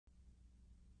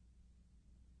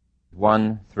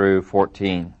1 through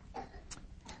 14.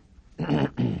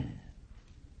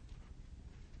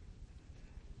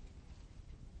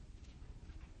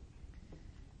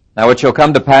 Now it shall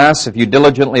come to pass, if you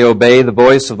diligently obey the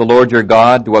voice of the Lord your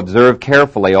God, to observe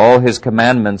carefully all his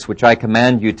commandments which I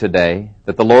command you today,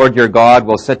 that the Lord your God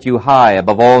will set you high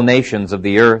above all nations of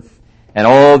the earth, and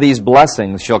all these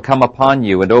blessings shall come upon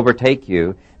you and overtake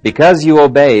you, because you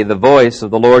obey the voice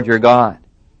of the Lord your God.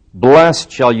 Blessed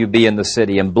shall you be in the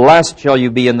city, and blessed shall you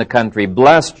be in the country.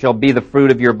 Blessed shall be the fruit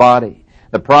of your body,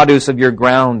 the produce of your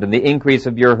ground, and the increase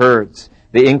of your herds,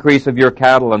 the increase of your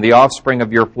cattle, and the offspring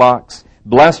of your flocks.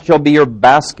 Blessed shall be your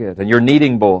basket and your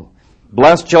kneading bowl.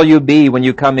 Blessed shall you be when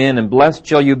you come in, and blessed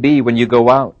shall you be when you go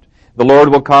out. The Lord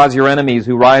will cause your enemies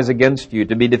who rise against you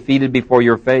to be defeated before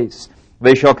your face.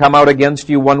 They shall come out against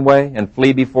you one way, and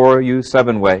flee before you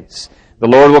 7 ways. The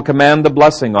Lord will command the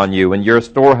blessing on you in your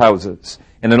storehouses,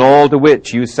 and in all to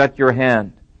which you set your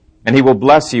hand. And he will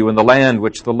bless you in the land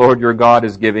which the Lord your God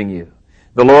is giving you.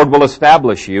 The Lord will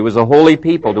establish you as a holy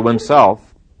people to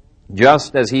himself,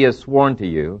 just as he has sworn to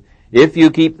you, if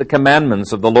you keep the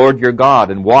commandments of the Lord your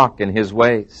God and walk in his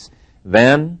ways.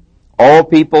 Then all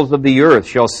peoples of the earth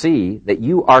shall see that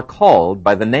you are called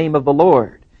by the name of the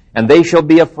Lord, and they shall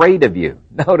be afraid of you.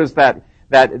 Notice that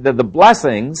the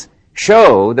blessings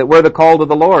show that we're the called of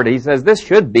the Lord. He says this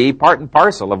should be part and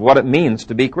parcel of what it means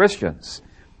to be Christians.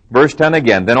 Verse 10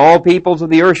 again, then all peoples of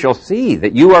the earth shall see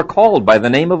that you are called by the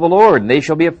name of the Lord, and they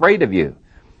shall be afraid of you.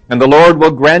 And the Lord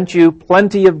will grant you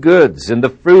plenty of goods in the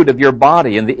fruit of your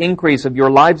body, in the increase of your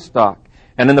livestock,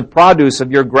 and in the produce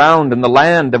of your ground, in the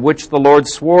land of which the Lord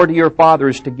swore to your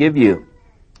fathers to give you.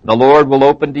 The Lord will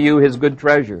open to you his good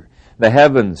treasure, the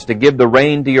heavens, to give the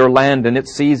rain to your land in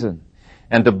its season,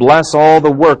 and to bless all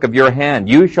the work of your hand.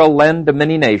 You shall lend to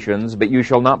many nations, but you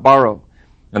shall not borrow.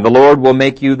 And the Lord will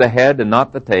make you the head and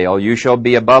not the tail. You shall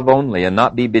be above only and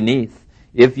not be beneath,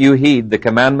 if you heed the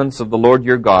commandments of the Lord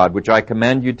your God, which I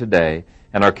command you today,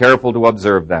 and are careful to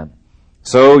observe them.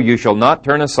 So you shall not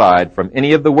turn aside from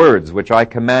any of the words which I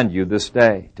command you this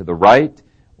day, to the right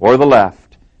or the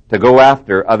left, to go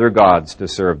after other gods to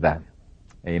serve them.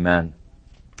 Amen.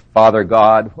 Father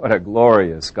God, what a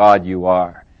glorious God you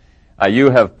are.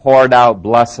 You have poured out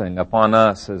blessing upon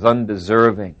us as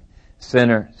undeserving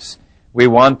sinners. We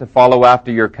want to follow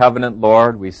after your covenant,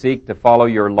 Lord. We seek to follow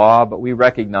your law, but we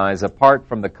recognize apart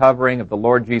from the covering of the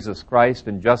Lord Jesus Christ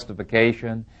and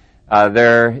justification,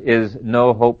 there is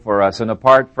no hope for us. And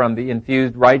apart from the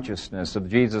infused righteousness of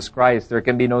Jesus Christ, there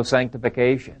can be no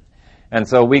sanctification. And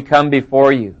so we come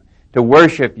before you to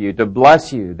worship you, to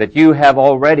bless you, that you have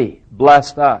already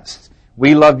blessed us.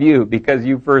 We love you because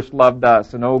you first loved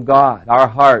us. And oh God, our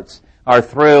hearts are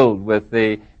thrilled with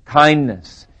the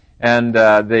kindness and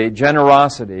the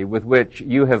generosity with which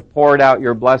you have poured out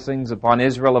your blessings upon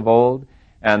Israel of old,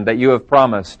 and that you have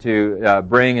promised to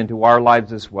bring into our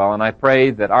lives as well. And I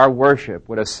pray that our worship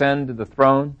would ascend to the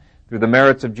throne through the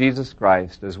merits of Jesus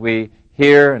Christ as we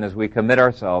hear and as we commit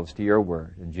ourselves to your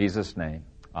word. In Jesus' name,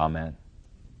 amen.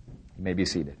 You may be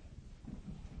seated.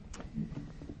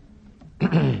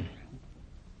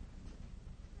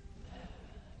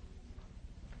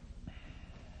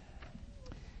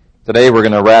 Today we're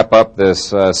going to wrap up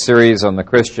this series on the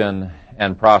Christian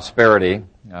and prosperity.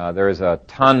 There is a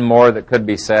ton more that could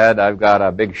be said. I've got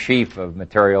a big sheaf of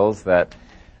materials that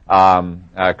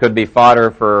could be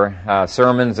fodder for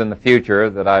sermons in the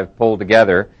future that I've pulled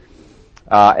together.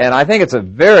 And I think it's a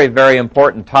very, very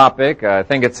important topic. I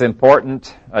think it's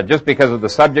important just because of the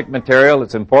subject material.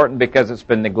 It's important because it's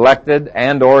been neglected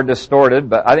and or distorted,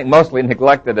 but I think mostly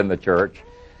neglected in the church.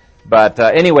 But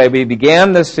anyway, we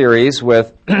began this series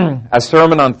with a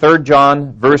sermon on 3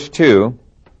 John verse 2,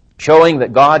 showing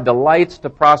that God delights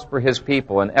to prosper his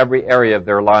people in every area of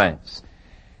their lives.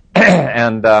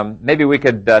 And maybe we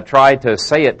could try to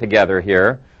say it together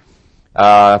here.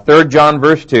 3 John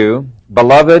verse 2,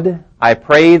 Beloved, I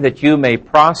pray that you may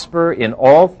prosper in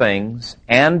all things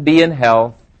and be in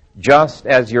health, just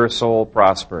as your soul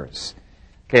prospers.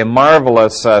 Okay, a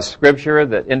marvelous scripture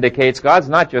that indicates God's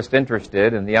not just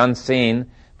interested in the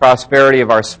unseen prosperity of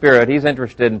our spirit. He's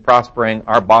interested in prospering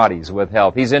our bodies with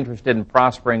health. He's interested in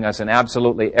prospering us in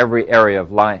absolutely every area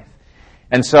of life.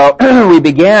 And so we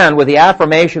began with the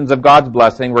affirmations of God's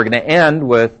blessing. We're going to end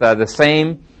with the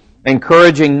same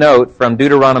encouraging note from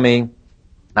Deuteronomy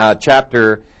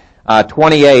chapter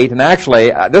 28. And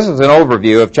actually, this is an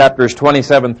overview of chapters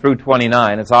 27 through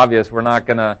 29. It's obvious we're not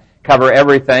going to cover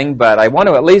everything, but I want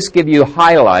to at least give you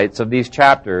highlights of these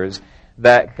chapters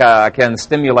that can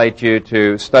stimulate you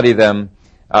to study them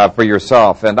for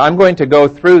yourself. And I'm going to go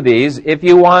through these. If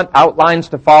you want outlines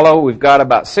to follow, we've got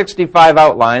about 65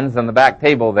 outlines on the back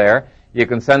table there. You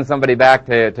can send somebody back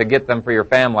to get them for your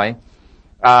family.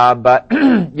 But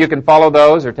you can follow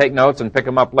those or take notes and pick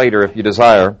them up later if you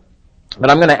desire. But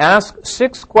I'm going to ask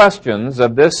 6 questions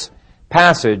of this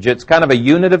passage. It's kind of a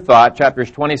unit of thought,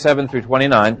 chapters 27 through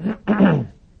 29.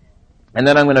 And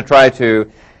then I'm going to try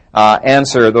to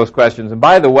answer those questions. And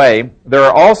by the way, there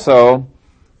are also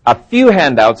a few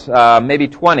handouts, maybe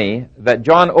 20, that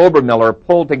John Obermiller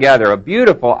pulled together, a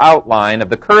beautiful outline of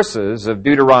the curses of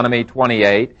Deuteronomy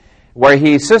 28, where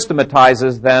he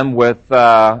systematizes them with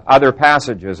other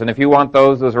passages. And if you want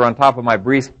those are on top of my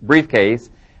briefcase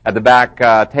at the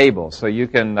back table, so you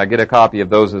can get a copy of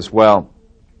those as well.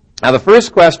 Now, the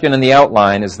first question in the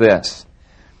outline is this: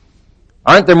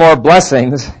 aren't there more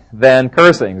blessings than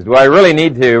cursings? Do I really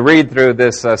need to read through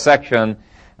this section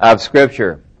of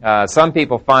Scripture? Some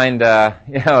people find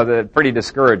pretty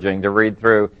discouraging to read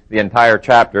through the entire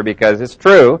chapter, because it's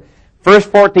true.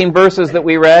 First 14 verses that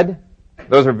we read,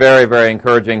 those are very, very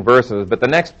encouraging verses. But the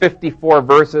next 54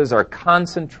 verses are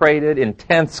concentrated,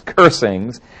 intense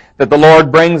cursings that the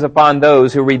Lord brings upon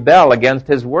those who rebel against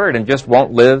His Word and just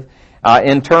won't live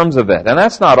in terms of it. And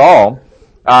that's not all.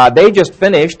 They just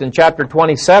finished in chapter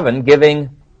 27 giving,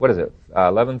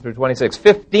 11 through 26,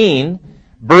 15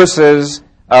 verses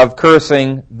of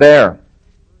cursing there.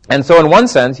 And so in one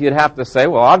sense, you'd have to say,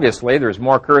 well, obviously there's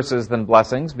more curses than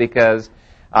blessings, because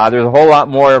there's a whole lot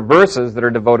more verses that are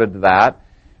devoted to that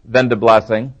than to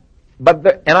blessing.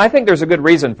 And I think there's a good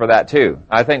reason for that too.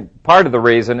 I think part of the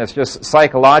reason is just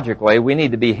psychologically we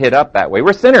need to be hit up that way.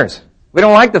 We're sinners. We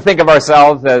don't like to think of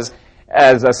ourselves as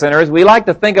sinners. We like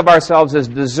to think of ourselves as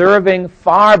deserving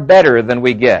far better than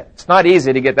we get. It's not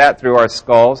easy to get that through our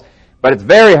skulls, but it's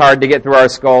very hard to get through our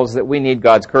skulls that we need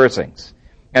God's cursings.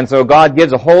 And so God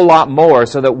gives a whole lot more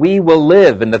so that we will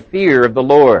live in the fear of the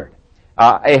Lord.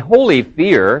 A holy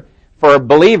fear for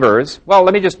believers. Well,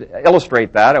 let me just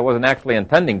illustrate that. I wasn't actually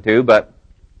intending to, but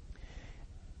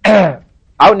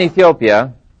out in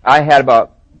Ethiopia, I had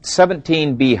about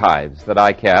 17 beehives that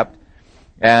I kept.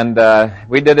 And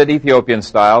we did it Ethiopian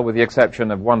style, with the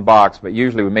exception of one box, but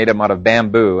usually we made them out of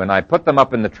bamboo. And I put them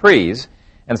up in the trees.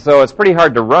 And so it's pretty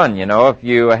hard to run, if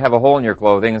you have a hole in your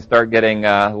clothing and start getting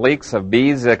leaks of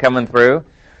bees coming through.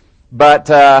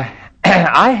 But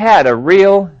I had a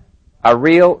real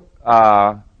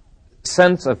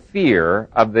sense of fear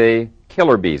of the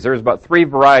killer bees. There's about 3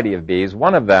 varieties of bees.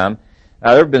 One of them,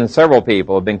 there have been several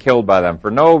people who have been killed by them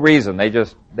for no reason. They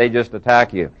just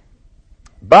attack you.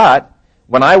 But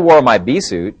when I wore my bee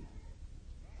suit,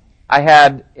 I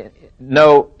had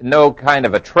no kind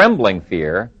of a trembling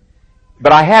fear,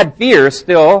 but I had fear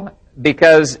still,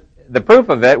 because the proof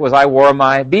of it was I wore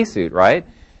my bee suit, right?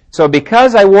 So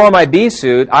because I wore my bee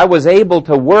suit, I was able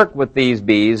to work with these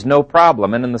bees, no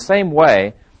problem. And in the same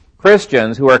way,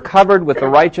 Christians who are covered with the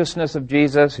righteousness of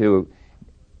Jesus, who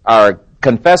are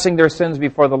confessing their sins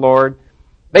before the Lord,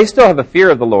 they still have a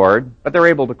fear of the Lord, but they're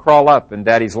able to crawl up in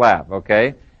Daddy's lap,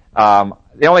 okay?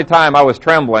 The only time I was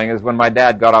trembling is when my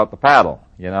dad got out the paddle,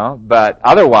 But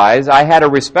otherwise, I had a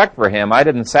respect for him. I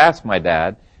didn't sass my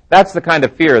dad. That's the kind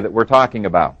of fear that we're talking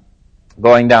about,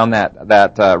 going down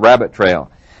that rabbit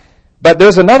trail. But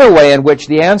there's another way in which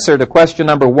the answer to question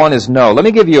number 1 is no. Let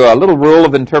me give you a little rule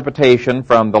of interpretation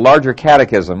from the larger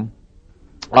catechism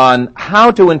on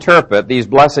how to interpret these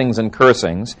blessings and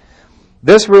cursings.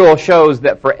 This rule shows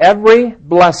that for every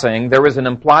blessing there is an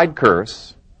implied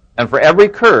curse, and for every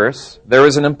curse there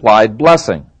is an implied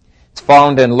blessing. It's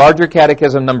found in Larger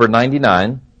Catechism number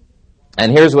 99,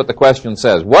 and here's what the question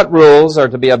says. What rules are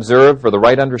to be observed for the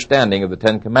right understanding of the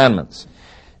 10 Commandments?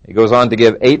 It goes on to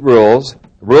give 8 rules.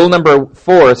 Rule number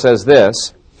 4 says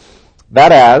this: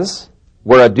 that as,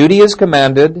 where a duty is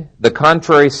commanded, the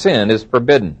contrary sin is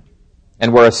forbidden.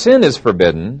 And where a sin is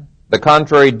forbidden, the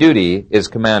contrary duty is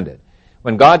commanded.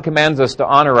 When God commands us to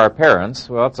honor our parents,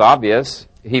 well, it's obvious.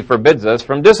 He forbids us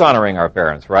from dishonoring our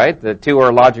parents, right? The two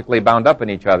are logically bound up in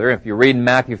each other. If you read in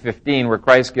Matthew 15, where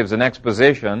Christ gives an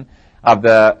exposition of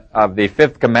the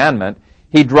 5th commandment,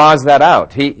 he draws that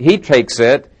out. He takes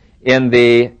it in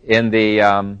the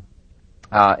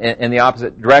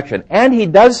opposite direction, and he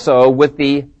does so with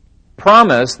the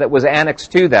promise that was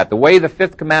annexed to that. The way the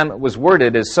 5th commandment was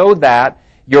worded is so that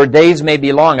your days may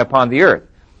be long upon the earth.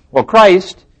 Well,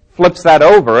 Christ flips that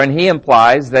over, and he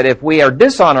implies that if we are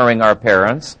dishonoring our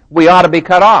parents, we ought to be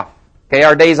cut off. Okay,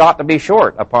 our days ought to be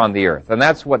short upon the earth. And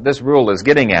that's what this rule is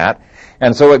getting at.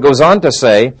 And so it goes on to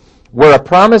say, where a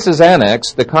promise is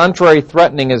annexed, the contrary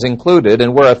threatening is included,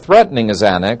 and where a threatening is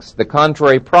annexed, the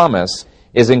contrary promise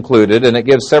is included, and it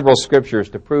gives several scriptures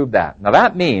to prove that. Now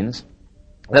that means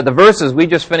that the verses we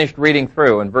just finished reading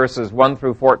through in verses 1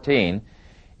 through 14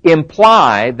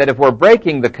 imply that if we're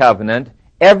breaking the covenant,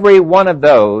 every one of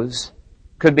those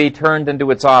could be turned into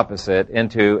its opposite,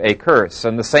 into a curse.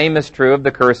 And the same is true of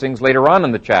the cursings later on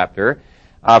in the chapter.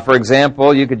 For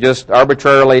example, you could just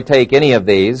arbitrarily take any of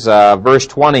these. Verse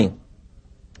 20,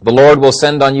 the Lord will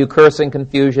send on you cursing,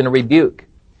 confusion, and rebuke.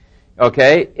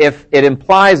 Okay, if it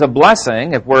implies a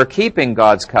blessing, if we're keeping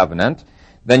God's covenant,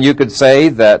 then you could say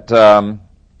that the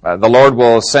Lord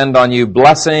will send on you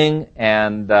blessing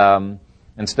and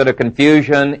instead of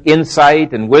confusion,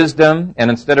 insight and wisdom, and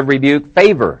instead of rebuke,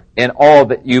 favor in all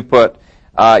that you put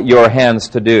your hands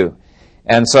to do.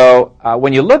 And so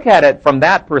when you look at it from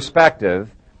that perspective,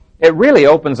 it really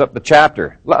opens up the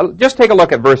chapter. Just take a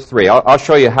look at verse 3. I'll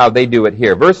show you how they do it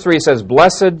here. Verse 3 says,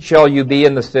 blessed shall you be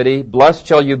in the city, blessed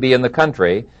shall you be in the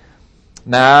country.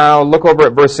 Now look over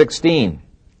at verse 16.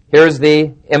 Here's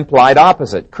the implied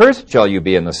opposite. Cursed shall you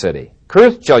be in the city,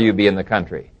 cursed shall you be in the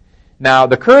country. Now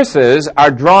the curses are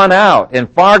drawn out in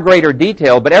far greater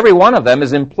detail, but every one of them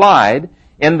is implied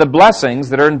in the blessings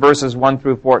that are in verses 1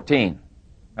 through 14.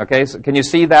 Okay, so can you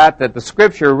see that the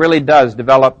Scripture really does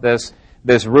develop this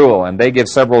rule, and they give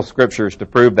several scriptures to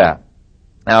prove that.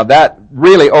 Now that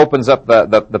really opens up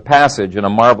the passage in a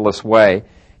marvelous way,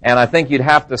 and I think you'd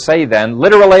have to say then,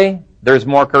 literally, there's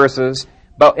more curses,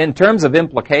 but in terms of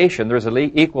implication, there's an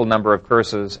equal number of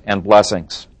curses and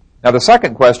blessings. Now the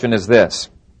second question is this: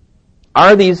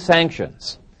 are these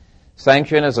sanctions?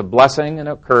 Sanction is a blessing and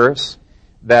a curse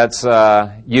that's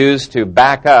used to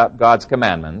back up God's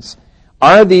commandments.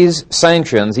 Are these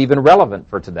sanctions even relevant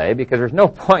for today? Because there's no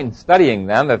point in studying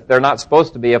them if they're not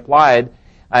supposed to be applied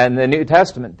in the New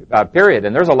Testament period.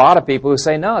 And there's a lot of people who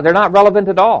say, no, they're not relevant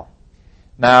at all.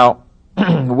 Now,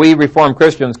 we Reformed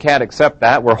Christians can't accept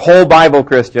that. We're whole Bible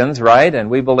Christians, right? And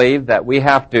we believe that we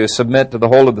have to submit to the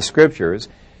whole of the Scriptures.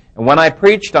 And when I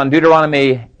preached on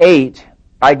Deuteronomy 8,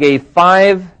 I gave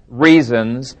 5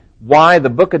 reasons why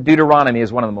the book of Deuteronomy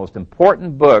is one of the most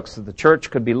important books that the church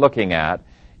could be looking at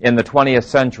in the 20th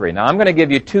century. Now, I'm going to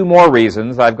give you 2 more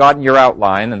reasons. I've gotten your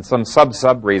outline and some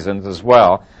sub reasons as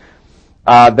well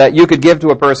that you could give to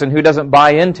a person who doesn't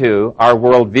buy into our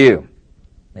worldview.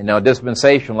 You know,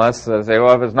 dispensationalists say,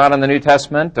 well, if it's not in the New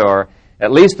Testament or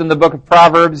at least in the book of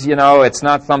Proverbs, you know, it's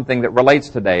not something that relates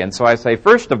today. And so I say,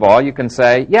 first of all, you can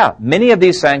say, yeah, many of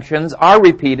these sanctions are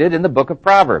repeated in the book of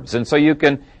Proverbs. And so you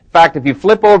can, in fact, if you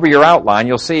flip over your outline,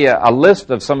 you'll see a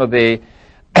list of some of the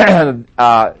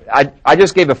I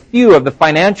just gave a few of the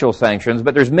financial sanctions,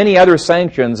 but there's many other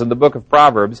sanctions in the book of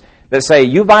Proverbs that say,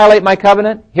 you violate my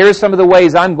covenant, here's some of the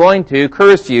ways I'm going to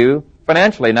curse you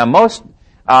financially. Now, most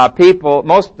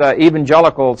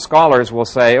evangelical scholars will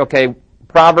say, okay,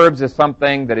 Proverbs is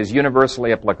something that is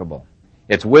universally applicable.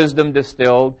 It's wisdom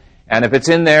distilled, and if it's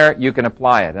in there, you can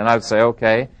apply it. And I would say,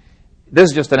 okay,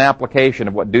 this is just an application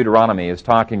of what Deuteronomy is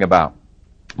talking about.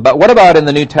 But what about in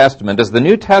the New Testament? Does the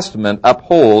New Testament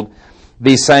uphold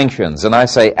these sanctions? And I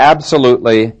say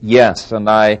absolutely yes. And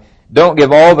I don't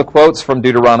give all the quotes from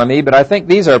Deuteronomy, but I think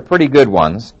these are pretty good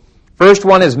ones. First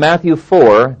one is Matthew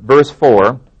 4, verse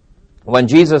 4, when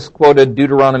Jesus quoted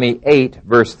Deuteronomy 8,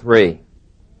 verse 3.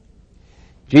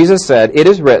 Jesus said, it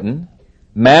is written,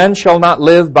 man shall not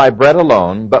live by bread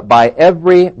alone, but by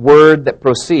every word that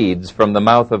proceeds from the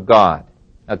mouth of God.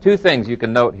 Now, 2 things you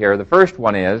can note here. The first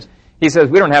one is, he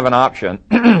says we don't have an option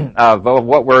of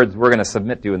what words we're going to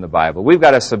submit to in the Bible. We've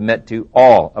got to submit to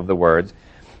all of the words.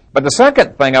 But the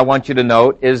second thing I want you to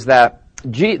note is that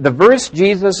the verse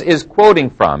Jesus is quoting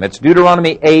from, it's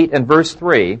Deuteronomy 8 and verse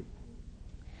 3.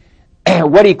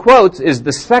 What he quotes is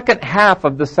the second half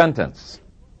of the sentence.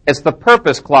 It's the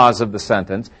purpose clause of the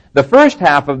sentence. The first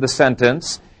half of the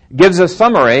sentence gives a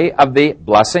summary of the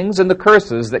blessings and the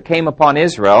curses that came upon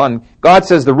Israel. And God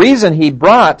says the reason he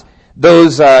brought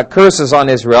those curses on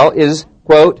Israel is,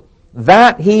 quote,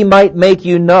 that he might make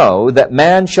you know that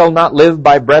man shall not live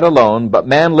by bread alone, but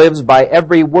man lives by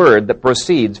every word that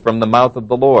proceeds from the mouth of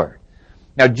the Lord.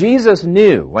 Now, Jesus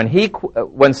knew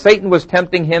when Satan was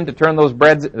tempting him to turn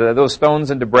those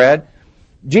stones into bread,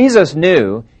 Jesus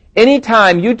knew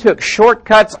anytime you took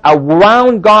shortcuts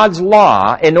around God's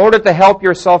law in order to help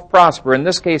yourself prosper, in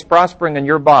this case prospering in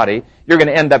your body, you're going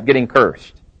to end up getting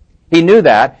cursed. He knew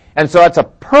that, and so it's a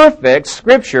perfect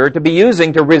scripture to be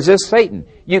using to resist Satan.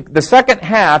 The second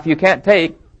half you can't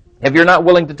take if you're not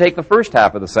willing to take the first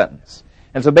half of the sentence.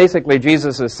 And so basically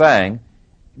Jesus is saying,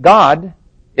 God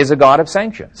is a God of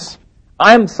sanctions.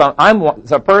 I'm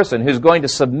a person who's going to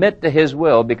submit to His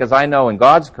will because I know in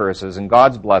God's curses and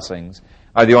God's blessings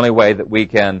are the only way that we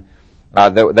can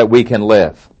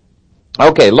live.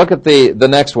 Okay, look at the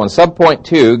next one. Subpoint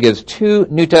 2 gives two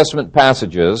New Testament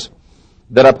passages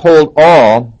that uphold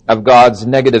all of God's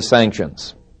negative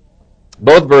sanctions.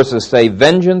 Both verses say,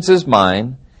 "Vengeance is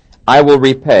mine, I will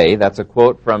repay." That's a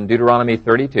quote from Deuteronomy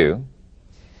 32.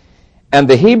 And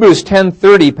the Hebrews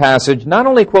 10:30 passage not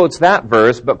only quotes that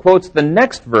verse, but quotes the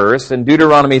next verse in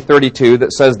Deuteronomy 32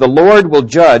 that says, "The Lord will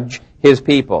judge His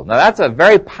people." Now that's a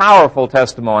very powerful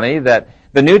testimony that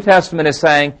the New Testament is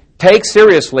saying, take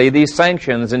seriously these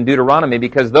sanctions in Deuteronomy,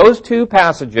 because those two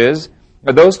passages,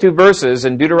 or those two verses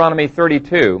in Deuteronomy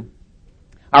 32,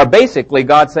 are basically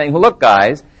God saying, look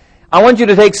guys, I want you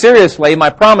to take seriously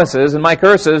my promises and my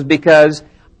curses, because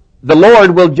the Lord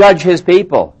will judge His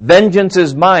people. Vengeance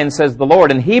is mine, says the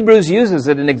Lord. And Hebrews uses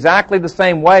it in exactly the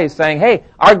same way, saying, hey,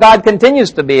 our God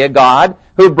continues to be a God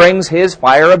who brings His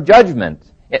fire of judgment.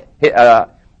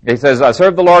 He says,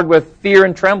 serve the Lord with fear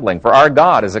and trembling, for our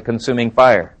God is a consuming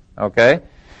fire. Okay?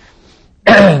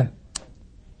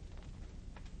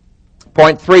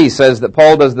 Point 3 says that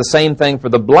Paul does the same thing for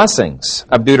the blessings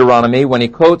of Deuteronomy when he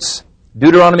quotes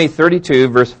Deuteronomy 32,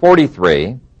 verse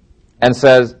 43, and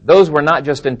says, those were not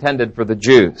just intended for the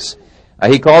Jews.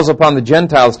 He calls upon the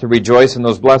Gentiles to rejoice in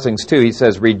those blessings too. He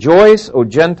says, "Rejoice, O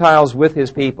Gentiles, with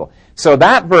His people." So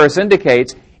that verse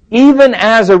indicates, even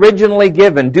as originally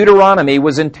given, Deuteronomy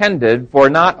was intended for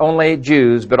not only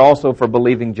Jews, but also for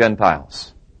believing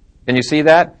Gentiles. Can you see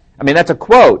that? I mean, that's a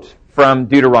quote from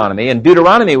Deuteronomy, and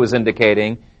Deuteronomy was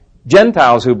indicating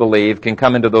Gentiles who believe can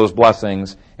come into those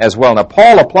blessings as well. Now,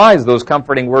 Paul applies those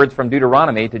comforting words from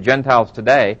Deuteronomy to Gentiles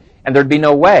today, and there'd be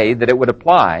no way that it would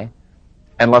apply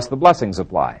unless the blessings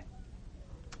apply.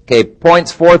 Okay,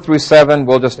 points 4 through 7,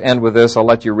 we'll just end with this. I'll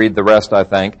let you read the rest, I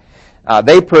think.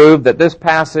 They prove that this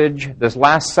passage, this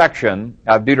last section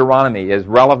of Deuteronomy, is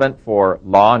relevant for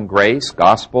law and grace,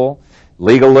 gospel,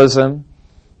 legalism,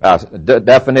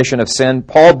 definition of sin.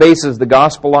 Paul bases the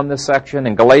gospel on this section.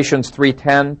 In Galatians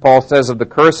 3:10, Paul says of the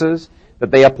curses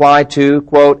that they apply to,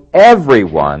 quote,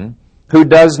 everyone who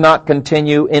does not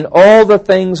continue in all the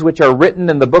things which are written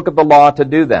in the book of the law to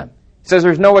do them. He says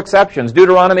there's no exceptions.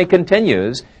 Deuteronomy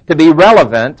continues to be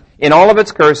relevant in all of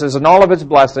its curses and all of its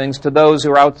blessings to those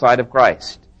who are outside of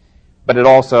Christ. But it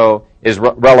also is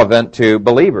relevant to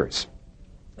believers.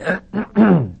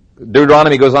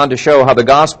 Deuteronomy goes on to show how the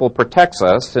gospel protects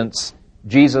us since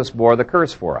Jesus bore the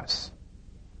curse for us.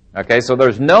 Okay, so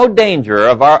there's no danger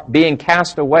of our being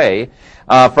cast away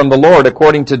from the Lord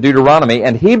according to Deuteronomy.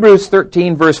 And Hebrews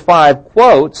 13 verse 5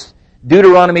 quotes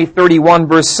Deuteronomy 31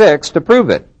 verse 6 to prove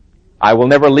it. I will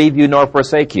never leave you nor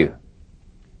forsake you.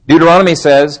 Deuteronomy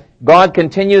says God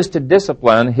continues to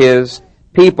discipline His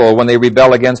people when they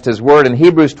rebel against His word. And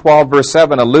Hebrews 12 verse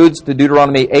 7 alludes to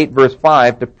Deuteronomy 8 verse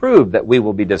 5 to prove that we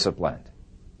will be disciplined.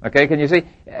 Okay, can you see?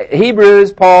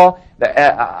 Hebrews, Paul,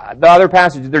 the other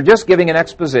passages, they're just giving an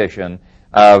exposition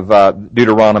of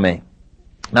Deuteronomy.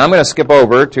 Now I'm going to skip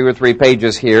over 2 or 3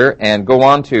 pages here and go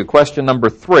on to question number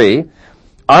 3.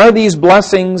 Are these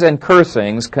blessings and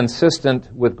cursings consistent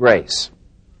with grace?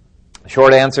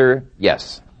 Short answer,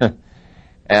 yes.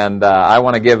 And I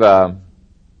want to give a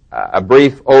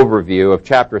brief overview of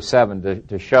chapter 7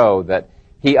 to show that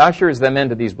he ushers them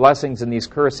into these blessings and these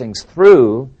cursings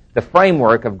through the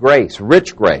framework of grace,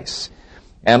 rich grace.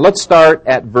 And let's start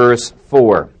at verse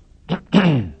 4.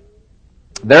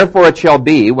 Therefore it shall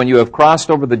be, when you have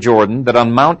crossed over the Jordan, that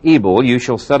on Mount Ebal you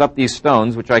shall set up these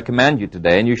stones which I command you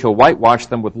today, and you shall whitewash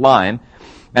them with lime.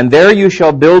 And there you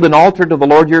shall build an altar to the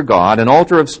Lord your God, an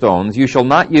altar of stones. You shall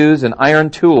not use an iron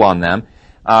tool on them.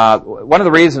 One of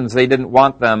the reasons they didn't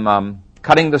want them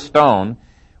cutting the stone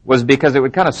was because it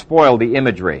would kind of spoil the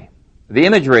imagery. The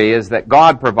imagery is that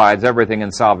God provides everything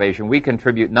in salvation. We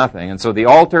contribute nothing. And so the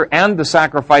altar and the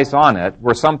sacrifice on it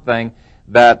were something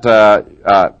that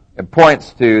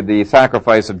points to the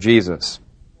sacrifice of Jesus.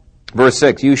 Verse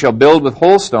 6, you shall build with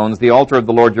whole stones the altar of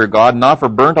the Lord your God, and offer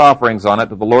burnt offerings on it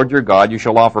to the Lord your God. You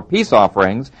shall offer peace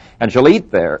offerings, and shall eat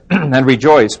there, and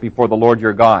rejoice before the Lord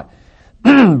your God.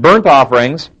 Burnt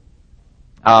offerings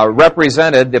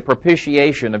represented the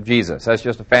propitiation of Jesus. That's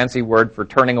just a fancy word for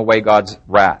turning away God's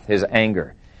wrath, His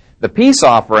anger. The peace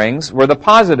offerings were the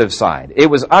positive side. It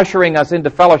was ushering us into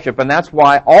fellowship, and that's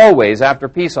why always after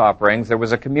peace offerings there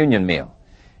was a communion meal.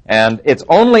 And it's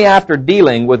only after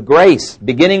dealing with grace,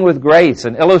 beginning with grace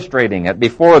and illustrating it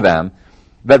before them,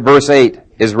 that verse 8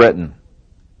 is written.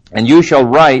 And you shall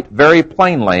write very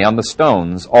plainly on the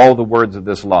stones all the words of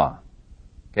this law.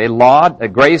 Okay,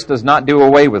 grace does not do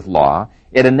away with law.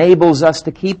 It enables us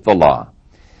to keep the law.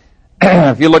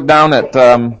 If you look down at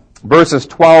verses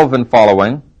 12 and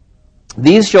following,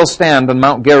 these shall stand on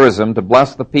Mount Gerizim to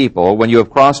bless the people when you have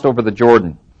crossed over the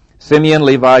Jordan. Simeon,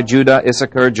 Levi, Judah,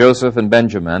 Issachar, Joseph, and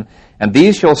Benjamin. And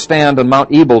these shall stand on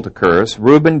Mount Ebal to curse,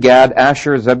 Reuben, Gad,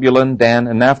 Asher, Zebulun, Dan,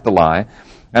 and Naphtali.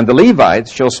 And the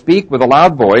Levites shall speak with a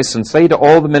loud voice and say to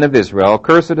all the men of Israel,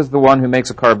 Cursed is the one who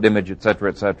makes a carved image, etc.,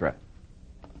 etc.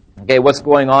 Okay, what's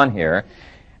going on here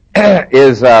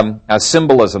is a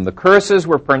symbolism. The curses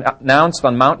were pronounced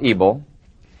on Mount Ebal.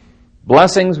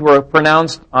 Blessings were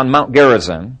pronounced on Mount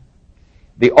Gerizim.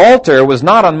 The altar was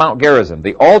not on Mount Gerizim.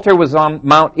 The altar was on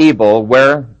Mount Ebal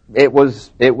where it was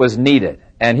needed.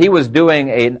 And he was doing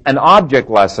an object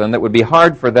lesson that would be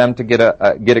hard for them to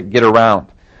get around.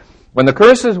 When the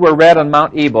curses were read on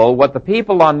Mount Ebal, what the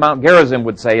people on Mount Gerizim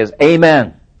would say is,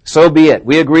 Amen. So be it.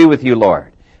 We agree with you,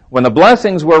 Lord. When the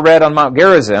blessings were read on Mount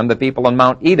Gerizim, the people on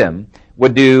Mount Edom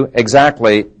would do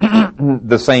exactly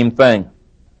the same thing.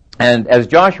 And as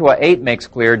Joshua 8 makes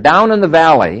clear, down in the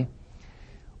valley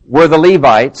were the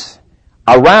Levites,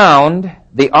 around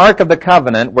the Ark of the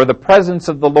Covenant, where the presence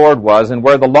of the Lord was and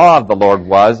where the law of the Lord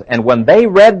was. And when they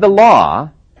read the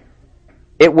law,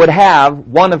 it would have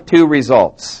one of two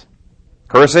results.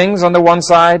 Cursings on the one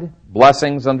side,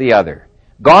 blessings on the other.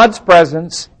 God's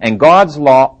presence and God's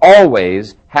law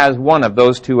always has one of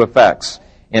those two effects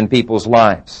in people's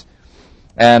lives.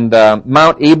 And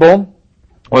Mount Ebal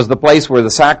was the place where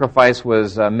the sacrifice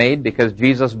was made because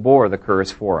Jesus bore the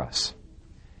curse for us.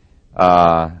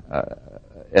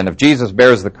 And if Jesus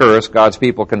bears the curse, God's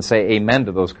people can say amen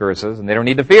to those curses, and they don't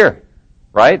need to fear,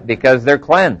 right? Because they're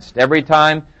cleansed every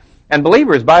time. And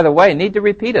believers, by the way, need to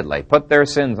repeatedly put their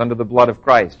sins under the blood of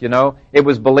Christ. You know, it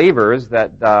was believers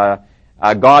that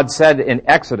God said in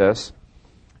Exodus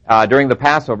during the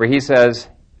Passover, He says,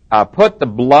 put the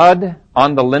blood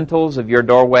on the lintels of your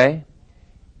doorway,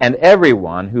 and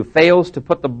everyone who fails to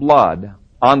put the blood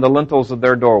on the lintels of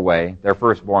their doorway, their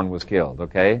firstborn was killed,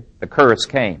 okay? The curse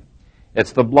came.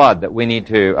 It's the blood that we need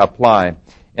to apply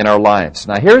in our lives.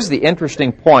 Now, here's the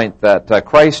interesting point that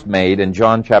Christ made in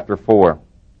John chapter 4.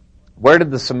 Where did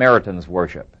the Samaritans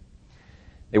worship?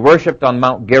 They worshipped on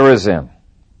Mount Gerizim.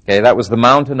 Okay, that was the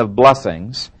mountain of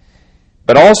blessings,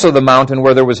 but also the mountain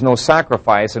where there was no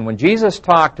sacrifice. And when Jesus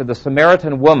talked to the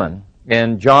Samaritan woman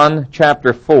in John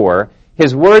chapter 4,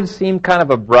 His words seemed kind of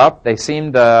abrupt. They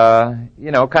seemed, kind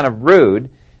of rude,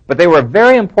 but they were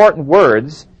very important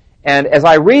words. And as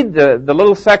I read the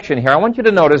little section here, I want you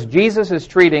to notice Jesus is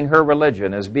treating her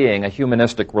religion as being a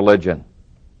humanistic religion.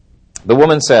 The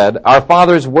woman said, Our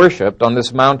fathers worshipped on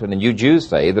this mountain, and you Jews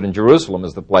say that in Jerusalem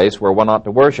is the place where one ought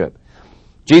to worship.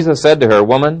 Jesus said to her,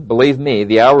 Woman, believe me,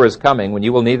 the hour is coming when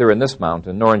you will neither in this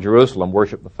mountain nor in Jerusalem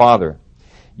worship the Father.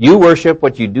 You worship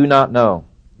what you do not know.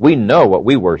 We know what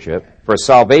we worship, for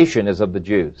salvation is of the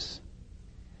Jews.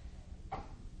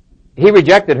 He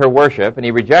rejected her worship, and he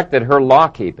rejected her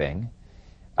law-keeping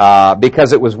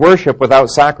because it was worship without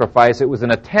sacrifice. It was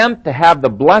an attempt to have the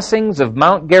blessings of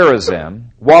Mount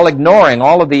Gerizim while ignoring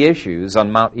all of the issues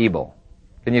on Mount Ebal.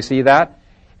 Can you see that?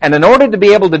 And in order to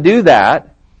be able to do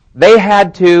that, they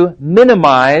had to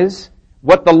minimize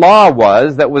what the law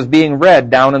was that was being read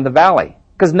down in the valley.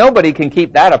 Because nobody can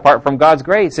keep that apart from God's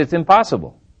grace. It's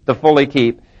impossible to fully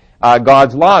keep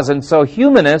God's laws. And so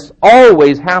humanists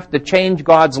always have to change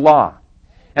God's law.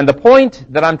 And the point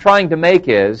that I'm trying to make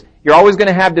is, you're always going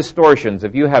to have distortions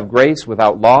if you have grace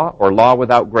without law or law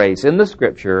without grace. In the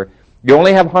Scripture, you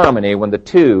only have harmony when the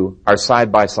two are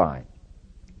side by side.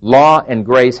 Law and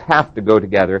grace have to go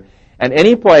together. And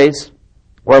any place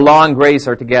where law and grace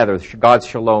are together, God's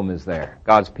shalom is there.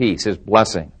 God's peace, His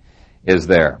blessing is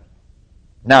there.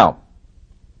 Now,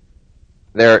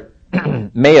 there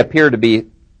may appear to be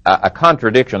a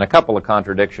contradiction, a couple of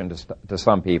contradictions to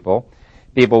some people.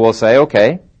 People will say,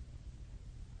 okay,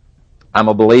 I'm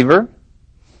a believer.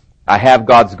 I have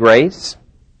God's grace.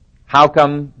 How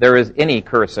come there is any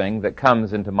cursing that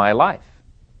comes into my life?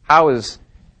 How is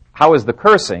the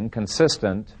cursing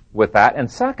consistent with that?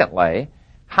 And secondly,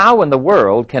 how in the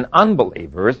world can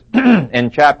unbelievers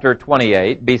in chapter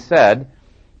 28 be said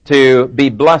to be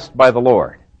blessed by the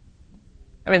Lord?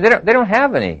 I mean, they don't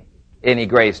have any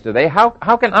grace, do they?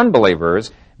 How can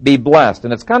unbelievers be blessed?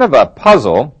 And it's kind of a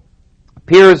puzzle.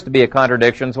 Appears to be a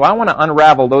contradiction, so I want to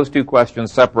unravel those two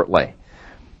questions separately.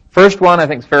 First one I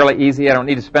think is fairly easy. I don't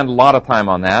need to spend a lot of time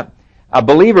on that.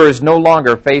 Believers no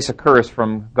longer face a curse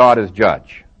from God as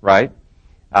judge, right?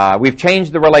 We've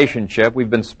changed the relationship. We've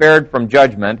been spared from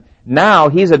judgment. Now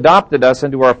He's adopted us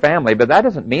into our family, but that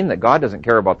doesn't mean that God doesn't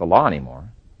care about the law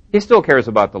anymore. He still cares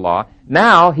about the law.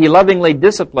 Now He lovingly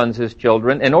disciplines His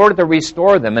children in order to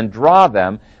restore them and draw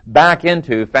them back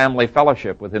into family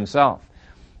fellowship with Himself.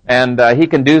 And He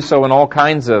can do so in all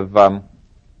kinds of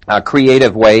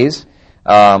creative ways.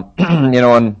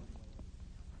 And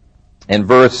In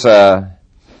verse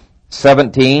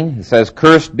 17, he says,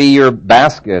 "Cursed be your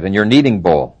basket and your kneading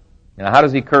bowl." You know, how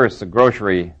does he curse the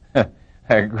grocery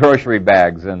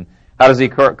bags? And how does he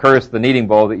curse the kneading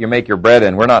bowl that you make your bread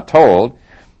in? We're not told,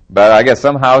 but I guess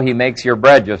somehow he makes your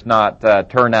bread just not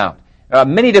turn out.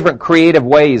 Many different creative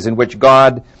ways in which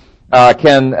God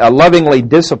can lovingly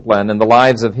discipline in the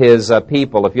lives of His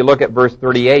people. If you look at verse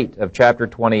 38 of chapter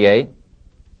 28,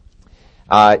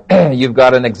 you've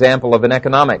got an example of an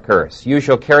economic curse. "You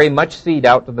shall carry much seed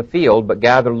out to the field, but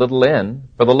gather little in,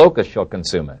 for the locust shall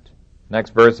consume it."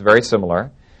 Next verse, very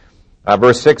similar.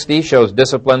 Verse 60 shows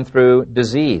discipline through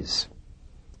disease.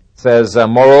 It says,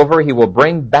 "Moreover, he will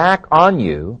bring back on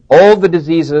you all the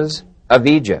diseases of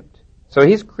Egypt." So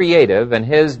he's creative, and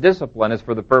his discipline is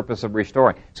for the purpose of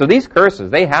restoring. So these curses,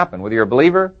 they happen, whether you're a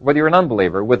believer, whether you're an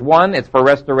unbeliever. With one, it's for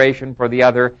restoration. For the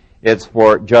other, it's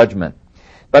for judgment.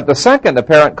 But the second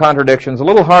apparent contradiction is a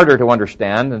little harder to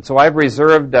understand, and so I've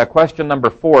reserved question number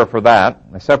 4 for that,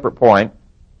 a separate point.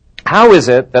 How is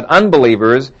it that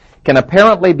unbelievers can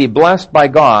apparently be blessed by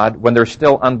God when they're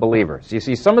still unbelievers? You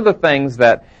see, some of the things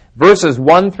that verses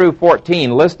 1 through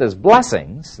 14 list as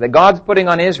blessings that God's putting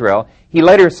on Israel, he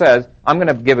later says, I'm going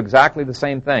to give exactly the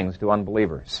same things to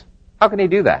unbelievers. How can he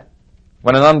do that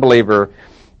when an unbeliever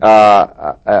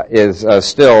is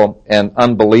still an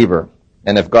unbeliever?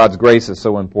 And if God's grace is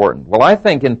so important? Well, I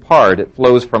think in part it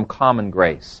flows from common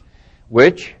grace,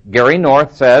 which Gary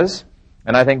North says,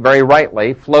 and I think very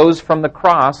rightly, flows from the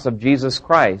cross of Jesus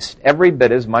Christ every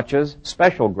bit as much as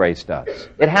special grace does.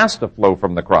 It has to flow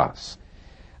from the cross.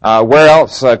 Where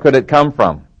else could it come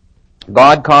from?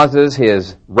 God causes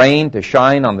His rain to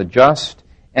shine on the just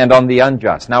and on the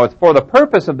unjust. Now, it's for the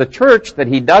purpose of the church that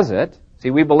He does it.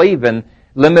 See, we believe in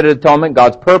limited atonement.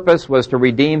 God's purpose was to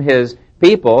redeem His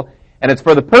people, and it's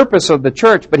for the purpose of the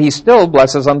church, but He still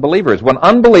blesses unbelievers. When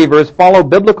unbelievers follow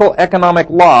biblical economic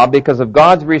law because of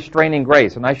God's restraining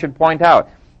grace, and I should point out,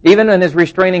 even in His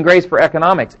restraining grace for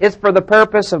economics, it's for the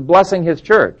purpose of blessing His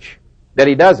church that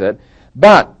He does it.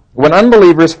 But when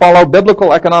unbelievers follow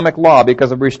biblical economic law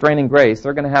because of restraining grace,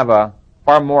 they're going to have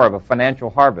far more of a financial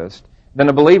harvest than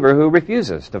a believer who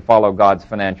refuses to follow God's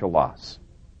financial laws.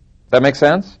 Does that make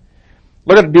sense?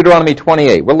 Look at Deuteronomy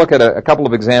 28. We'll look at a couple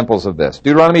of examples of this.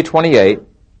 Deuteronomy 28,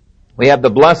 we have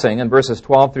the blessing in verses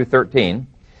 12 through 13.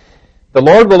 "The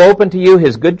Lord will open to you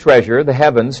His good treasure, the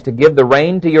heavens, to give the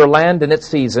rain to your land in its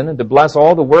season, and to bless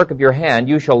all the work of your hand.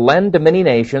 You shall lend to many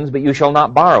nations, but you shall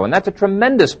not borrow." And that's a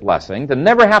tremendous blessing, to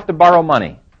never have to borrow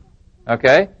money.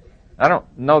 Okay? I don't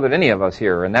know that any of us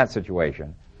here are in that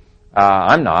situation.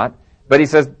 I'm not. But he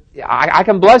says, I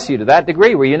can bless you to that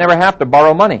degree where you never have to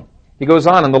borrow money. He goes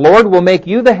on, "And the Lord will make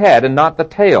you the head and not the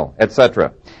tail,"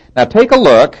 etc. Now take a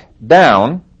look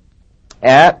down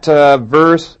at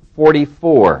verse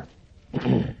 44.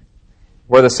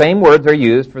 Where the same words are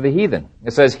used for the heathen.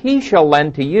 It says, "He shall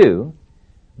lend to you,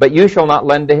 but you shall not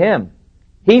lend to him.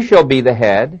 He shall be the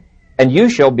head, and you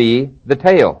shall be the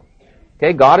tail."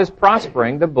 Okay, God is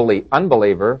prospering the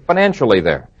unbeliever financially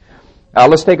there.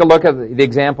 Let's take a look at the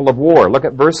example of war. Look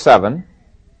at verse 7.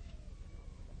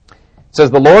 It says,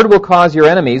 "The Lord will cause your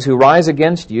enemies who rise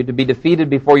against you to be defeated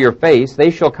before your face. They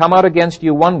shall come out against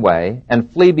you one way and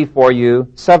flee before you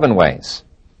 7 ways.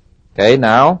 Okay,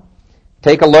 now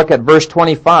take a look at verse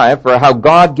 25 for how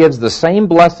God gives the same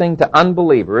blessing to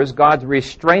unbelievers. God's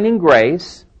restraining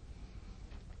grace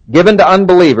given to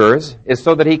unbelievers is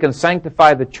so that He can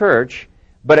sanctify the church,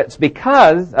 but it's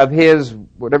because of His,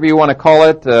 whatever you want to call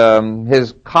it,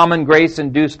 His common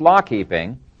grace-induced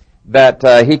law-keeping, that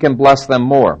He can bless them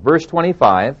more. Verse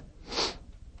 25,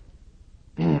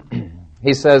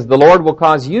 he says, "The Lord will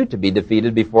cause you to be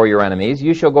defeated before your enemies.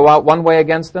 You shall go out one way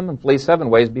against them and flee 7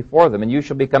 ways before them, and you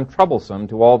shall become troublesome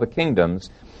to all the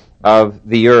kingdoms of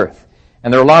the earth."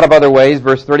 And there are a lot of other ways.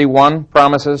 Verse 31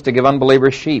 promises to give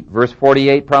unbelievers sheep. Verse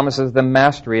 48 promises them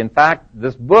mastery. In fact,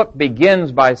 this book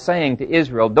begins by saying to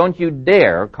Israel, don't you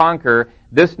dare conquer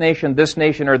this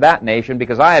nation, or that nation,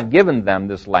 because I have given them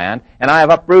this land, and I have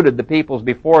uprooted the peoples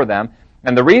before them.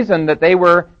 And the reason that they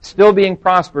were still being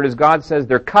prospered is God says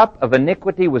their cup of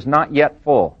iniquity was not yet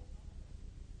full.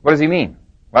 What does He mean?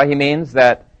 Well, He means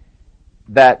that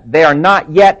they are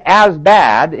not yet as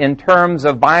bad in terms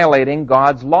of violating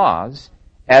God's laws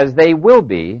as they will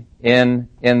be in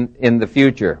the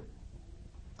future.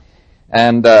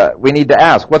 And we need to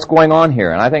ask, what's going on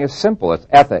here? And I think it's simple. It's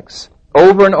ethics.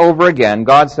 Over and over again,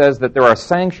 God says that there are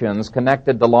sanctions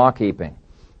connected to law-keeping.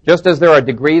 Just as there are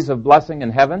degrees of blessing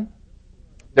in heaven,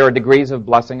 there are degrees of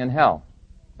blessing in hell.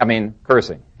 I mean,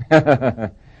 cursing.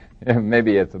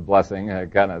 Maybe it's a blessing,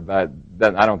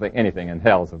 but I don't think anything in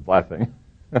hell is a blessing.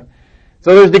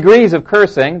 So there's degrees of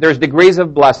cursing, there's degrees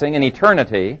of blessing in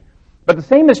eternity, but the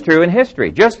same is true in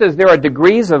history. Just as there are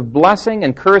degrees of blessing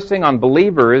and cursing on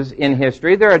believers in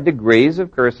history, there are degrees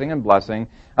of cursing and blessing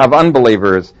of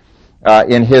unbelievers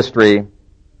in history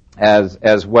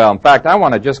as well. In fact, I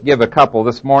want to just give a couple.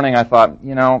 This morning I thought,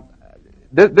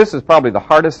 this is probably the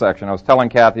hardest section. I was telling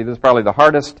Kathy, this is probably the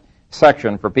hardest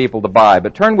section for people to buy.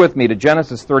 But turn with me to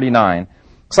Genesis 39.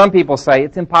 Some people say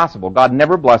it's impossible. God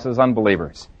never blesses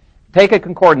unbelievers. Take a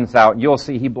concordance out, and you'll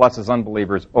see He blesses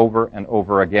unbelievers over and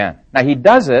over again. Now, He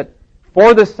does it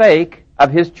for the sake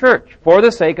of His church, for the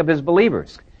sake of His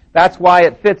believers. That's why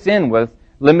it fits in with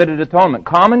limited atonement.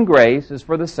 Common grace is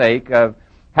for the sake of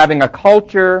having a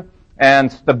culture and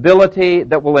stability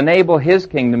that will enable His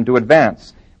kingdom to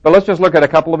advance. But let's just look at a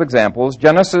couple of examples.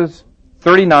 Genesis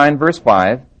 39, verse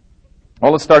 5.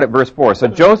 Well, let's start at verse 4. So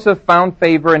Joseph found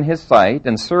favor in his sight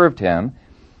and served him.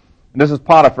 This is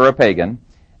Potiphar, a pagan.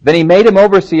 Then he made him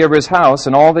overseer of his house,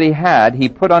 and all that he had he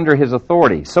put under his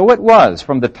authority. So it was,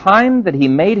 from the time that he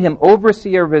made him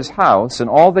overseer of his house and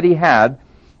all that he had,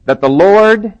 that the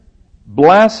Lord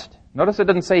blessed. Notice it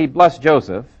didn't say He blessed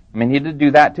Joseph. I mean, He did do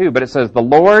that too, but it says the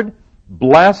Lord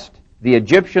blessed the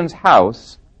Egyptian's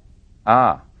house,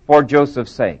 for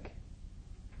Joseph's sake.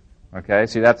 Okay,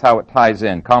 see, that's how it ties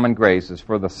in. Common grace is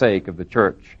for the sake of the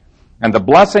church. And the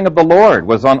blessing of the Lord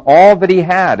was on all that he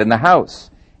had in the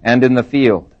house and in the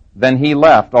field. Then he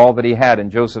left all that he had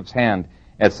in Joseph's hand,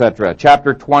 etc.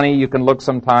 Chapter 20, you can look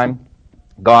sometime.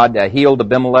 God healed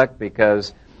Abimelech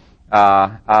because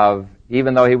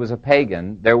even though he was a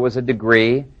pagan, there was a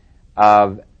degree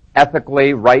of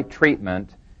ethically right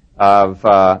treatment of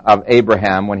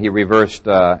Abraham when he reversed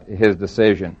his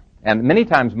decision. And many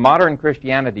times modern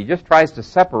Christianity just tries to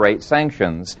separate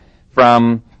sanctions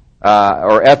from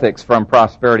or ethics from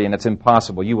prosperity, and it's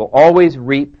impossible. You will always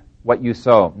reap what you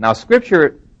sow. Now,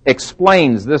 Scripture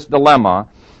explains this dilemma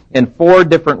in 4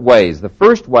 different ways. The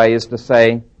first way is to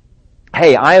say,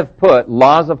 hey, I have put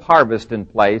laws of harvest in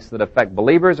place that affect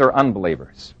believers or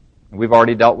unbelievers. We've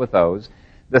already dealt with those.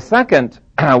 The second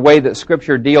way that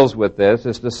Scripture deals with this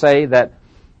is to say that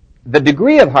the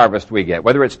degree of harvest we get,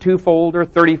 whether it's 2-fold or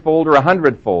 30-fold or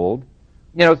 100-fold,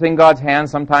 it's in God's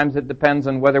hands. Sometimes it depends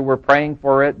on whether we're praying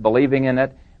for it, believing in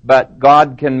it, but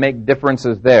God can make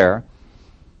differences there.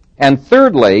 And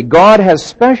thirdly, God has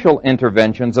special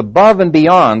interventions above and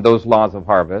beyond those laws of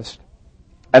harvest.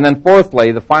 And then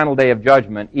fourthly, the final day of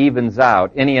judgment evens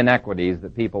out any inequities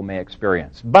that people may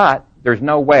experience. But there's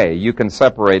no way you can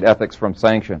separate ethics from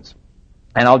sanctions.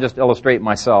 And I'll just illustrate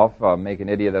myself, make an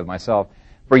idiot of myself.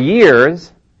 For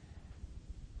years,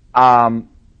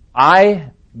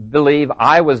 I believe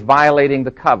I was violating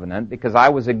the covenant because I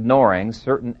was ignoring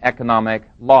certain economic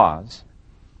laws.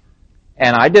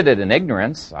 And I did it in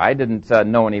ignorance. I didn't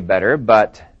know any better,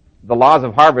 but the laws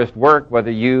of harvest work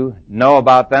whether you know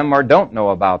about them or don't know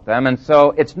about them. And so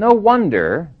it's no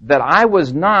wonder that I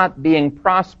was not being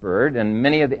prospered in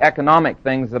many of the economic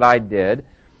things that I did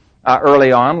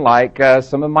early on, like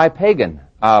some of my pagan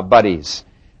buddies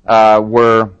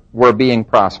were being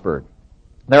prospered.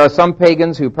 There are some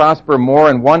pagans who prosper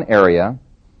more in one area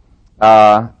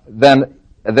than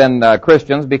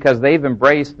Christians because they've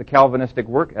embraced the Calvinistic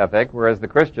work ethic, whereas the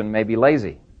Christian may be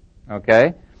lazy.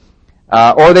 Okay?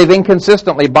 Or they've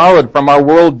inconsistently borrowed from our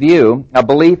worldview a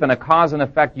belief in a cause and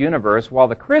effect universe, while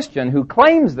the Christian who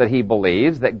claims that he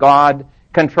believes that God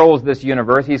controls this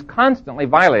universe, he's constantly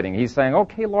violating. He's saying,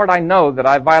 okay, Lord, I know that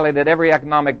I violated every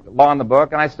economic law in the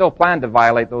book, and I still plan to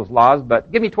violate those laws,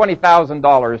 but give me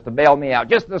 $20,000 to bail me out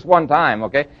just this one time,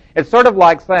 okay? It's sort of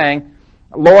like saying,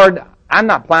 Lord, I'm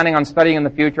not planning on studying in the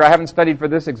future. I haven't studied for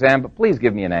this exam, but please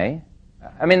give me an A.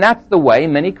 I mean, that's the way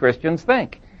many Christians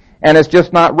think, and it's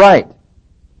just not right.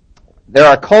 There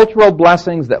are cultural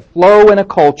blessings that flow in a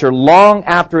culture long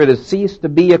after it has ceased to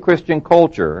be a Christian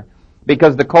culture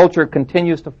because the culture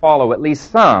continues to follow at least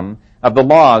some of the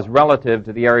laws relative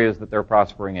to the areas that they're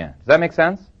prospering in. Does that make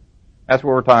sense? That's what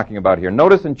we're talking about here.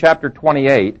 Notice in chapter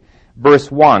 28, verse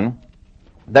 1,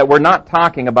 that we're not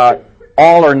talking about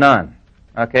all or none.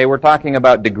 Okay, we're talking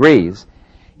about degrees.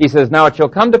 He says, now it shall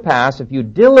come to pass if you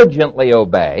diligently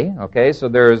obey. Okay, so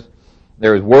there's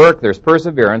work, there's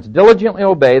perseverance. Diligently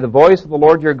obey the voice of the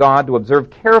Lord your God to observe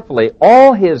carefully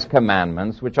all His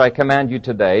commandments, which I command you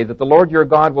today, that the Lord your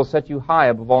God will set you high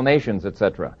above all nations,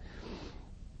 etc.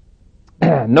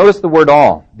 Notice the word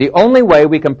all. The only way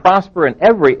we can prosper in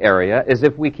every area is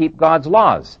if we keep God's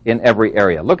laws in every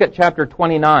area. Look at chapter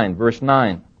 29, verse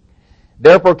 9.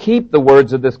 Therefore keep the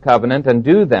words of this covenant and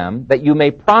do them, that you may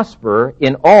prosper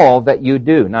in all that you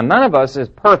do. Now, none of us is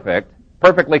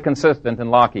perfectly consistent in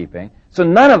law-keeping. So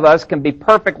none of us can be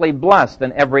perfectly blessed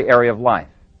in every area of life.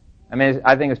 I mean,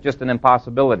 I think it's just an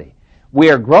impossibility. We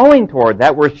are growing toward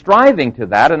that. We're striving to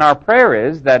that. And our prayer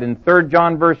is that in 3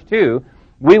 John verse 2,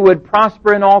 we would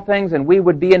prosper in all things and we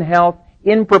would be in health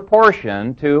in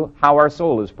proportion to how our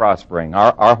soul is prospering,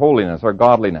 our holiness, our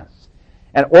godliness.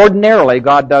 And ordinarily,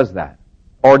 God does that.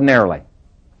 Ordinarily.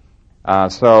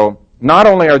 So not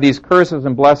only are these curses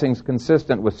and blessings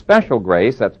consistent with special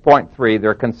grace, that's point 3,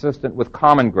 they're consistent with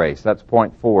common grace, that's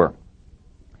point 4.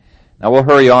 Now we'll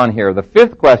hurry on here. The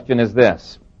 5th question is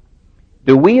this.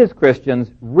 Do we as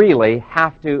Christians really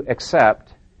have to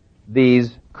accept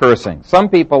these cursings? Some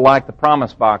people like the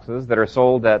promise boxes that are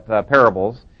sold at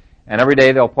parables, and every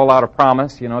day they'll pull out a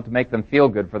promise, to make them feel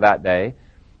good for that day.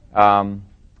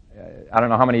 I don't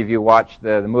know how many of you watched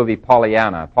the movie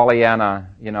Pollyanna. Pollyanna,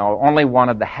 only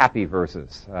wanted the happy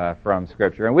verses from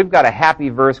Scripture. And we've got a happy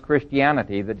verse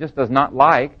Christianity that just does not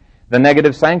like the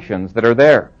negative sanctions that are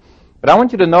there. But I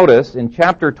want you to notice in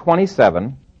chapter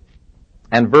 27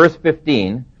 and verse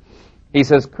 15, he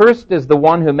says, "Cursed is the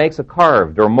one who makes a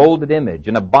carved or molded image,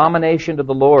 an abomination to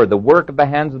the Lord, the work of the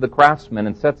hands of the craftsman,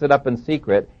 and sets it up in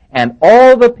secret. And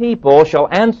all the people shall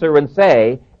answer and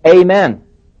say, Amen."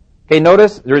 Okay,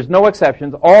 notice there's no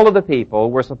exceptions. All of the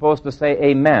people were supposed to say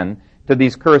amen to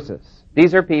these curses.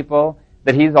 These are people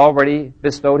that he's already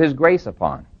bestowed his grace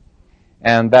upon.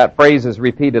 And that phrase is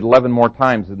repeated 11 more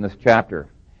times in this chapter.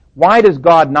 Why does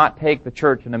God not take the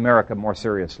church in America more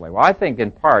seriously? Well, I think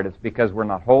in part it's because we're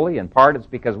not holy. In part it's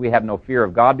because we have no fear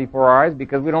of God before our eyes,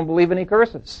 because we don't believe any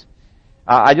curses.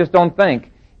 I just don't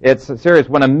think it's serious.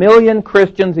 When 1 million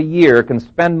Christians a year can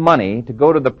spend money to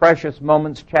go to the Precious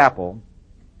Moments Chapel,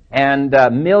 and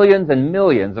millions and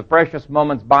millions of Precious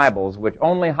Moments Bibles, which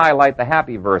only highlight the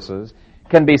happy verses,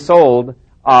 can be sold.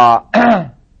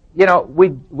 We're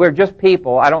just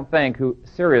people, I don't think, who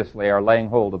seriously are laying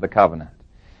hold of the covenant.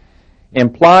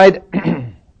 Implied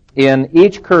in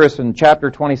each curse in chapter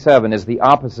 27 is the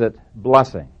opposite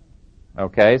blessing.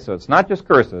 Okay, so it's not just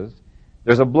curses.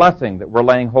 There's a blessing that we're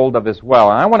laying hold of as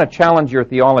well. And I want to challenge your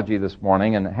theology this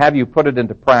morning and have you put it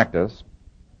into practice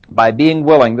by being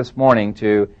willing this morning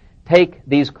to take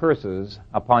these curses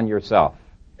upon yourself.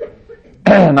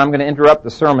 And I'm going to interrupt the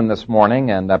sermon this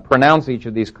morning and pronounce each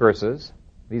of these curses.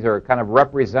 These are kind of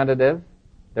representative.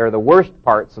 They're the worst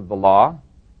parts of the law.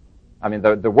 I mean,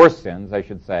 the worst sins, I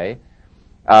should say,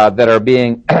 that are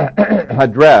being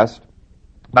addressed.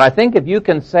 But I think if you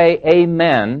can say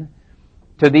amen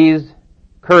to these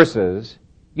curses,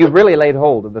 you've really laid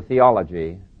hold of the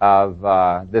theology of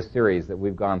this series that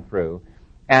we've gone through.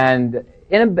 And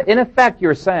in effect,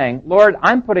 you're saying, Lord,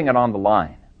 I'm putting it on the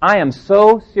line. I am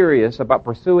so serious about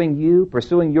pursuing you,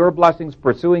 pursuing your blessings,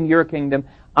 pursuing your kingdom.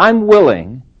 I'm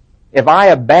willing, if I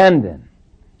abandon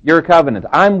your covenant,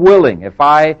 I'm willing, if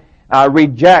I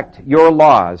reject your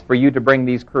laws, for you to bring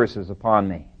these curses upon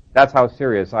me. That's how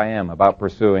serious I am about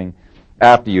pursuing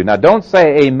after you. Now, don't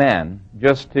say amen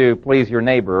just to please your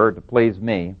neighbor or to please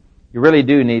me. You really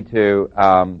do need to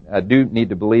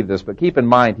believe this, but keep in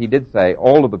mind, he did say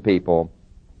all of the people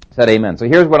said amen. So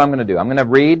here's what I'm going to do. I'm going to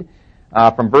read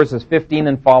from verses 15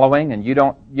 and following, and you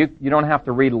don't have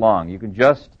to read long. You can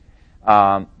just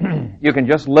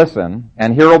listen,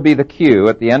 and here will be the cue.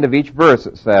 At the end of each verse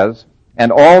it says,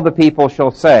 "And all the people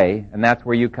shall say," and that's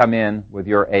where you come in with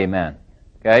your amen.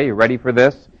 Okay, you ready for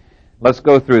this? Let's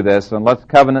go through this, and let's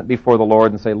covenant before the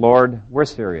Lord and say, Lord, we're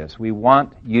serious. We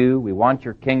want you. We want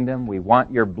your kingdom. We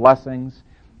want your blessings.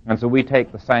 And so we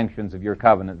take the sanctions of your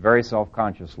covenant very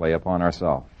self-consciously upon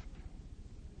ourselves.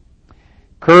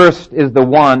 "Cursed is the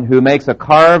one who makes a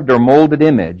carved or molded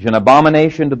image, an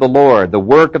abomination to the Lord, the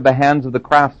work of the hands of the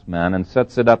craftsman, and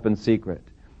sets it up in secret.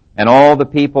 And all the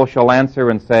people shall answer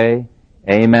and say,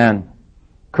 Amen.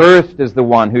 Cursed is the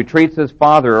one who treats his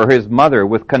father or his mother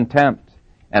with contempt,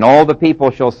 and all the people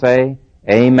shall say,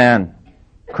 Amen.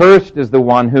 Cursed is the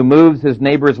one who moves his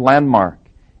neighbor's landmark,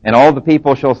 and all the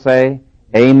people shall say,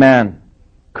 Amen.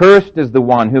 Cursed is the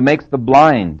one who makes the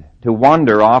blind to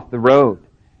wander off the road,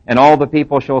 and all the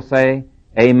people shall say,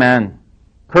 Amen.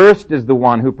 Cursed is the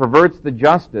one who perverts the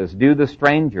justice due the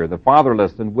stranger, the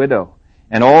fatherless and widow,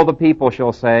 and all the people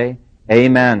shall say,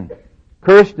 Amen.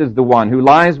 Cursed is the one who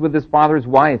lies with his father's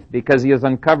wife because he has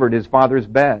uncovered his father's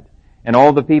bed, and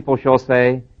all the people shall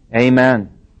say,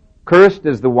 Amen. Cursed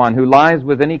is the one who lies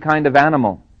with any kind of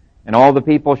animal, and all the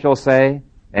people shall say,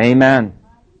 Amen.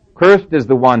 Cursed is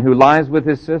the one who lies with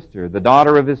his sister, the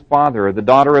daughter of his father, or the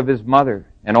daughter of his mother,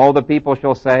 and all the people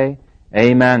shall say,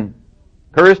 Amen.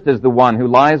 Cursed is the one who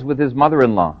lies with his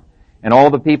mother-in-law, and all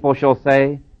the people shall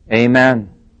say, Amen.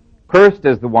 Cursed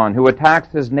is the one who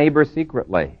attacks his neighbor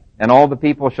secretly, and all the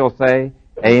people shall say,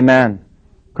 Amen.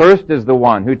 Cursed is the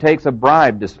one who takes a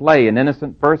bribe to slay an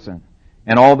innocent person.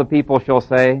 And all the people shall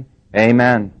say,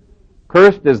 Amen.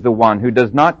 Cursed is the one who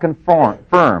does not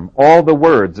confirm all the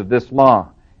words of this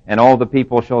law. And all the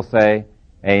people shall say,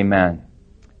 Amen.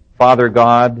 Father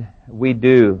God, we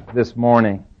do this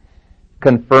morning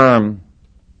confirm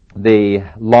the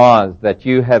laws that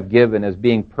you have given as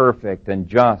being perfect and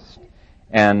just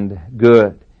and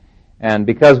good. And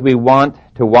because we want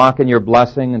to walk in your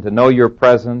blessing and to know your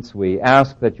presence, we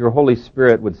ask that your Holy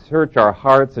Spirit would search our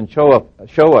hearts and show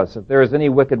us if there is any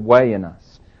wicked way in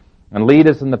us, and lead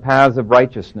us in the paths of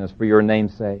righteousness for your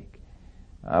name's sake.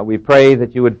 We pray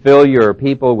that you would fill your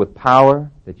people with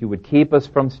power, that you would keep us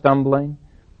from stumbling.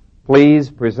 Please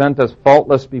present us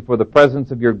faultless before the presence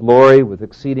of your glory with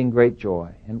exceeding great joy.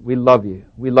 And we love you.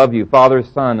 We love you, Father,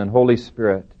 Son, and Holy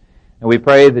Spirit. And we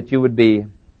pray that you would be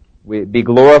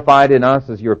glorified in us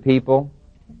as your people.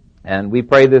 And we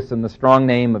pray this in the strong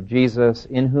name of Jesus,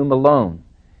 in whom alone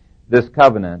this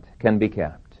covenant can be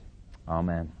kept.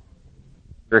 Amen.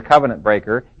 You're a covenant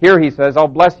breaker. Here he says, I'll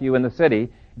bless you in the city.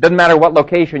 It doesn't matter what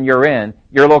location you're in,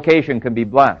 your location can be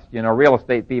blessed. You know, real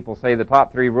estate people say the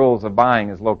top 3 rules of buying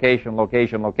is location,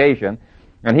 location, location.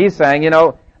 And he's saying,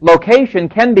 location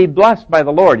can be blessed by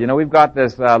the Lord. We've got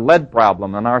this lead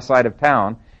problem on our side of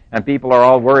town, and people are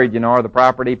all worried, are the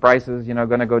property prices,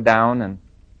 going to go down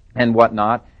and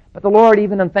whatnot. But the Lord,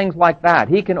 even in things like that,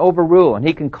 He can overrule and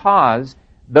He can cause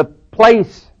the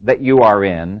place that you are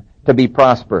in to be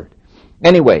prospered.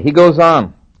 Anyway, he goes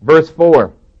on. Verse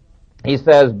 4. He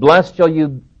says, blessed shall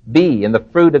you be in the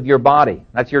fruit of your body.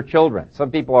 That's your children.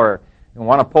 Some people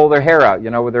want to pull their hair out,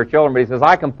 with their children. But he says,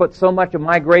 I can put so much of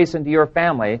my grace into your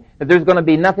family that there's going to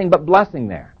be nothing but blessing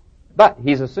there. But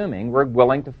he's assuming we're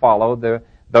willing to follow the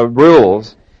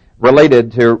rules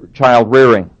related to child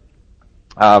rearing.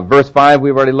 Verse 5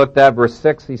 we've already looked at. Verse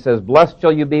 6, he says, blessed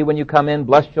shall you be when you come in,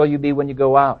 blessed shall you be when you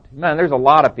go out. Man, there's a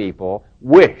lot of people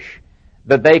wish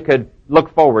that they could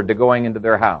look forward to going into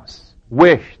their house.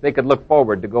 Wish they could look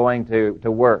forward to going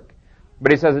to work.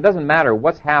 But he says it doesn't matter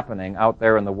what's happening out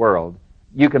there in the world.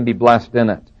 You can be blessed in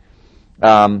it.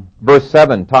 Verse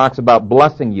 7 talks about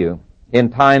blessing you in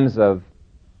times of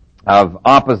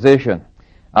opposition.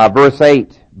 Verse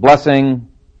 8, blessing,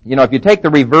 if you take the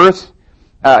reverse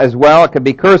as well, it could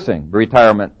be cursing,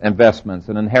 retirement investments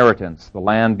and inheritance, the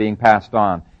land being passed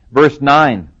on. Verse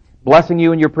 9, blessing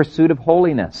you in your pursuit of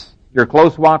holiness, your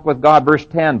close walk with God. Verse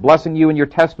 10, blessing you in your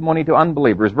testimony to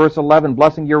unbelievers. Verse 11,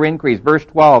 blessing your increase. Verse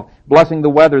 12, blessing the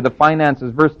weather, the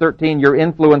finances. Verse 13, your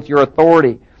influence, your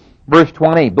authority. Verse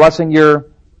 20, blessing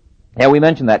we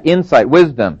mentioned that, insight,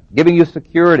 wisdom, giving you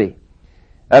security.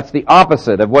 That's the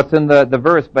opposite of what's in the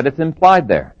verse, but it's implied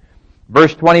there.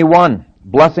 Verse 21,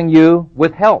 blessing you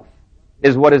with health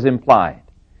is what is implied.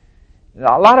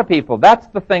 A lot of people, that's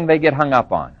the thing they get hung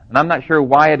up on. And I'm not sure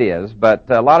why it is, but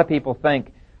a lot of people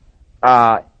think,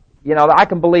 I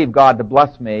can believe God to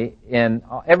bless me in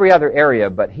every other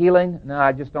area, but healing, no,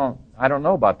 I don't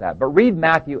know about that. But read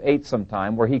Matthew 8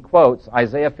 sometime, where he quotes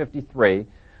Isaiah 53,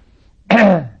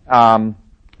 and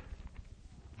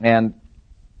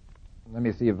let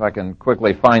me see if I can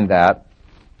quickly find that,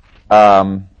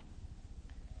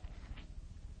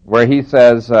 where he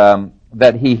says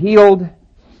that he healed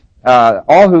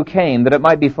all who came, that it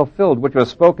might be fulfilled, which was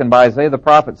spoken by Isaiah the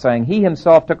prophet, saying, He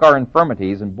himself took our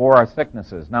infirmities and bore our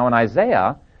sicknesses. Now in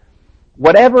Isaiah,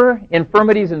 whatever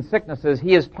infirmities and sicknesses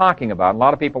he is talking about, a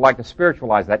lot of people like to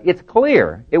spiritualize that, it's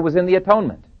clear it was in the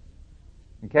atonement.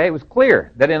 Okay, it was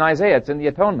clear that in Isaiah it's in the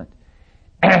atonement.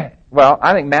 Well,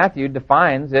 I think Matthew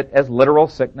defines it as literal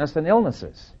sickness and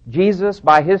illnesses. Jesus,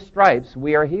 by his stripes,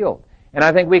 we are healed. And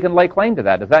I think we can lay claim to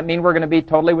that. Does that mean we're going to be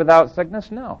totally without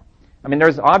sickness? No. I mean,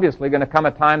 there's obviously going to come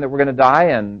a time that we're going to die,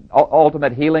 and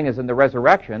ultimate healing is in the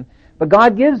resurrection. But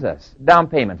God gives us down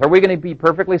payments. Are we going to be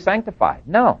perfectly sanctified?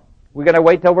 No. We're going to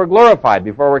wait till we're glorified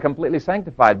before we're completely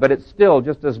sanctified. But it's still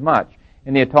just as much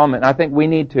in the atonement. And I think we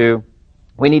need to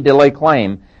lay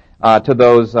claim to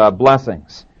those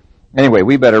blessings. Anyway,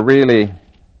 we better really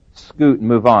scoot and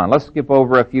move on. Let's skip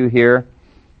over a few here.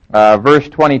 Verse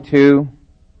 22,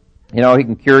 he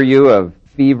can cure you of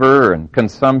fever and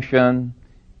consumption,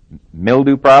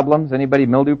 mildew problems. Anybody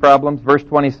mildew problems? Verse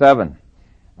 27,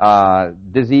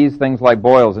 disease, things like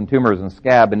boils and tumors and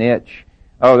scab and itch.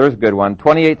 Oh, there's a good one.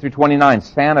 28 through 29,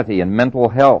 sanity and mental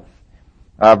health.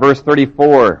 Verse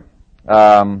 34,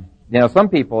 some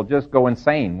people just go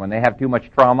insane when they have too much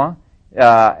trauma.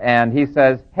 And he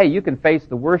says, hey, you can face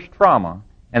the worst trauma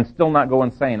and still not go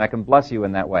insane. I can bless you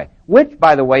in that way. Which,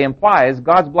 by the way, implies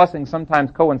God's blessings sometimes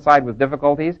coincide with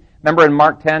difficulties. Remember in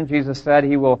Mark 10, Jesus said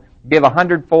he will give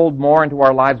 100-fold more into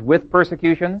our lives with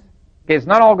persecutions. Okay, it's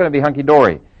not all going to be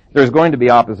hunky-dory. There's going to be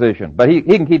opposition, but he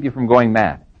can keep you from going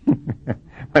mad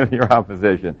with your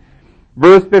opposition.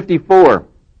 Verse 54,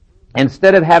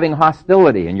 instead of having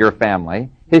hostility in your family,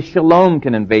 his shalom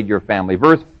can invade your family.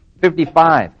 Verse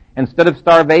 55, instead of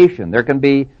starvation, there can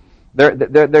be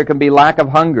lack of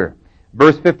hunger.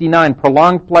 Verse 59,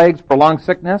 prolonged plagues, prolonged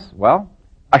sickness. Well,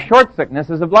 a short sickness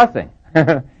is a blessing.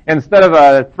 Instead of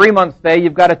a 3-month stay,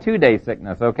 you've got a 2-day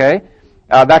sickness, okay?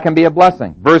 That can be a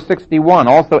blessing. Verse 61,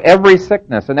 also every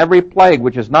sickness and every plague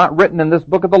which is not written in this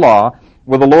book of the law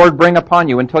will the Lord bring upon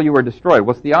you until you are destroyed.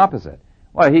 What's the opposite?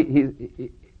 Well,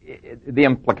 the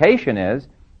implication is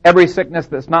every sickness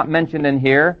that's not mentioned in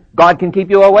here, God can keep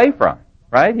you away from,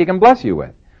 right? He can bless you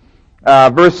with.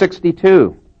 Verse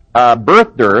 62,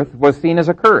 birth dearth was seen as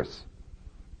a curse.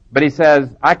 But he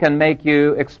says, I can make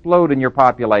you explode in your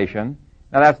population.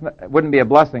 Now that wouldn't be a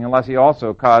blessing unless he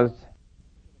also caused,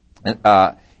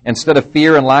 instead of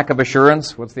fear and lack of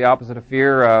assurance, what's the opposite of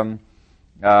fear?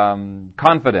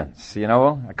 Confidence,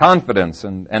 confidence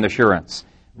and assurance.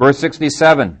 Verse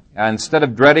 67, instead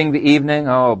of dreading the evening,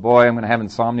 oh boy, I'm going to have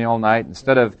insomnia all night.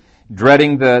 Instead of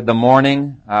dreading the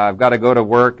morning, I've got to go to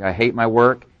work, I hate my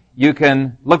work. You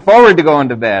can look forward to going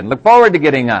to bed, look forward to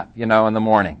getting up, in the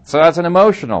morning. So that's an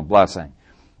emotional blessing.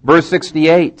 Verse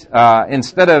 68,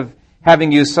 instead of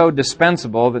having you so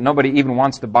dispensable that nobody even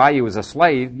wants to buy you as a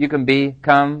slave, you can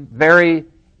become very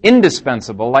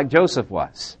indispensable like Joseph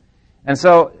was. And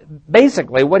so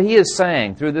basically what he is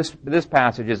saying through this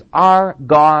passage is our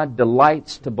God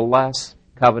delights to bless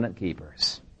covenant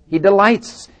keepers. He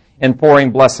delights in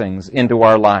pouring blessings into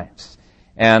our lives.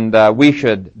 And we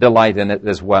should delight in it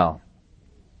as well.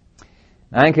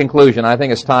 Now, in conclusion, I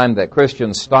think it's time that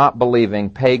Christians stop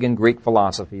believing pagan Greek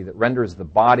philosophy that renders the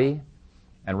body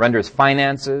and renders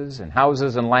finances and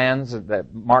houses and lands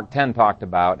that Mark 10 talked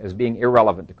about as being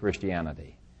irrelevant to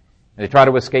Christianity. And they try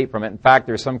to escape from it. In fact,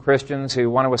 there's some Christians who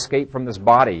want to escape from this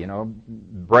body.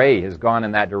 Bray has gone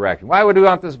in that direction. Why would we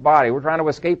want this body? We're trying to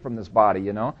escape from this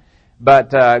body,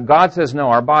 But God says, no,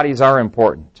 our bodies are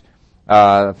important.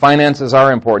 Finances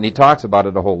are important. He talks about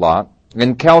it a whole lot.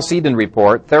 In Chalcedon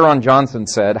report, Theron Johnson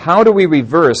said, how do we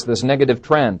reverse this negative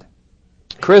trend?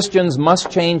 Christians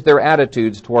must change their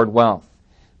attitudes toward wealth.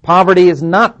 Poverty is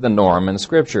not the norm in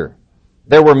Scripture.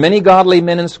 There were many godly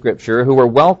men in Scripture who were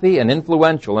wealthy and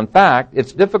influential. In fact,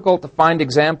 it's difficult to find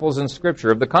examples in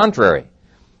Scripture of the contrary.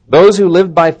 Those who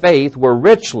lived by faith were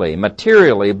richly,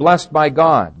 materially blessed by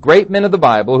God. Great men of the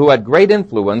Bible who had great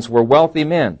influence were wealthy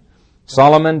men.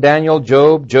 Solomon, Daniel,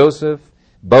 Job, Joseph,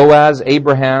 Boaz,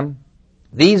 Abraham.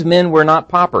 These men were not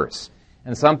paupers.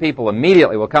 And some people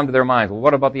immediately will come to their minds, well,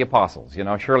 what about the apostles?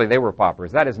 Surely they were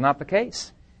paupers. That is not the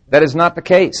case. That is not the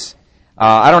case.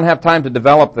 I don't have time to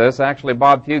develop this. Actually,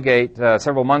 Bob Fugate,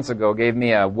 several months ago, gave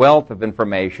me a wealth of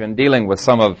information dealing with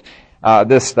some of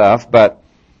this stuff. But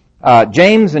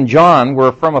James and John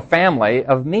were from a family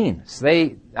of means.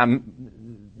 They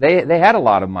had a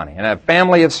lot of money and a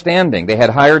family of standing. They had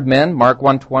hired men, Mark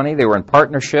 1:20. They were in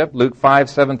partnership, Luke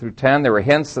 5:7-10. There were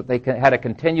hints that they had a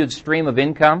continued stream of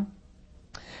income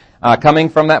coming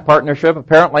from that partnership.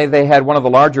 Apparently, they had one of the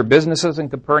larger businesses in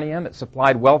Capernaum. It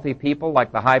supplied wealthy people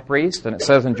like the high priest. And it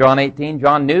says in John 18,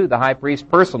 John knew the high priest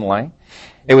personally.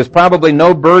 It was probably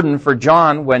no burden for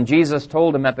John when Jesus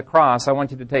told him at the cross, I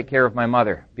want you to take care of my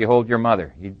mother. Behold your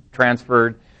mother. He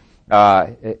transferred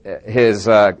his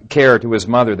care to his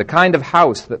mother. The kind of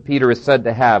house that Peter is said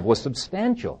to have was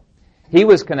substantial. He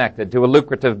was connected to a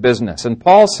lucrative business. And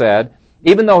Paul said,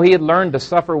 even though he had learned to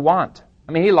suffer want,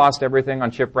 he lost everything on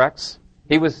shipwrecks.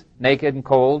 He was naked and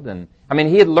cold. And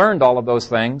he had learned all of those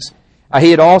things.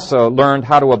 He had also learned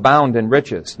how to abound in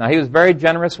riches. Now, he was very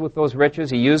generous with those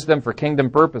riches. He used them for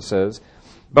kingdom purposes.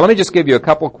 But let me just give you a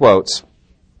couple quotes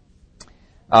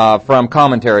from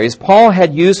commentaries. Paul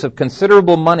had use of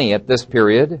considerable money at this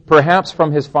period, perhaps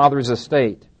from his father's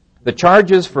estate. The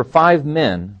charges for 5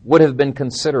 men would have been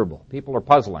considerable. People are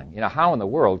puzzling. How in the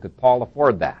world could Paul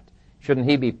afford that? Shouldn't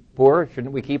he be poor?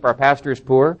 Shouldn't we keep our pastors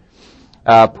poor?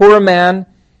 They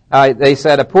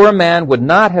said, a poor man would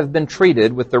not have been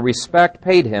treated with the respect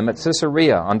paid him at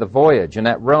Caesarea on the voyage and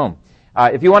at Rome.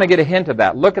 If you want to get a hint of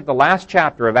that, look at the last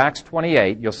chapter of Acts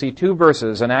 28. You'll see 2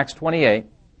 verses in Acts 28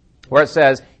 where it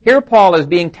says, here Paul is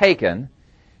being taken,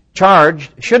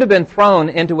 charged, should have been thrown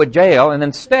into a jail, and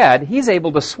instead he's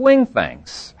able to swing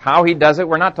things. How he does it,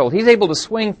 we're not told. He's able to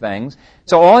swing things.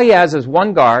 So all he has is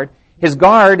one guard. His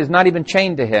guard is not even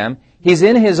chained to him. He's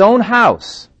in his own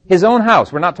house. His own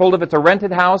house. We're not told if it's a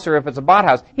rented house or if it's a bought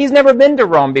house. He's never been to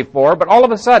Rome before, but all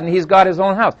of a sudden he's got his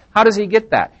own house. How does he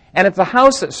get that? And it's a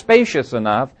house that's spacious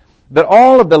enough that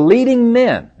all of the leading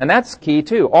men, and that's key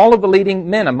too, all of the leading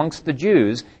men amongst the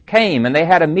Jews came and they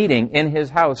had a meeting in his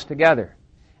house together.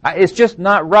 It's just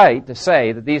not right to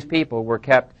say that these people were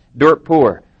kept dirt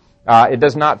poor. It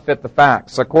does not fit the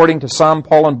facts. According to some,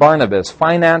 Paul and Barnabas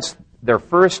financed their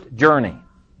first journey,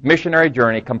 missionary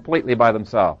journey, completely by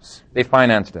themselves. They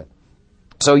financed it.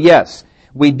 So yes,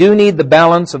 we do need the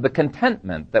balance of the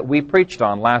contentment that we preached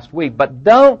on last week, but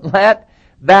don't let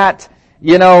that,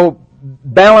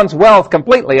 balance wealth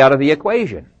completely out of the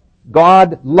equation.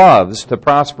 God loves to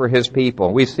prosper His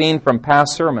people. We've seen from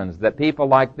past sermons that people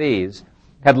like these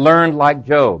had learned, like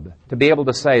Job, to be able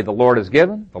to say, the Lord has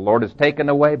given, the Lord has taken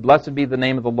away, blessed be the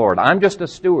name of the Lord. I'm just a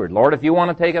steward. Lord, if you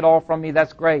want to take it all from me,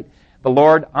 that's great. But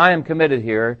Lord, I am committed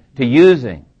here to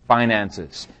using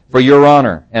finances for your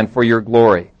honor and for your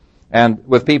glory. And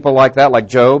with people like that, like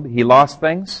Job, he lost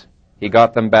things, he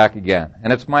got them back again.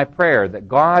 And it's my prayer that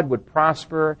God would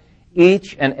prosper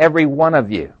each and every one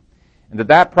of you, and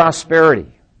that prosperity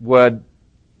would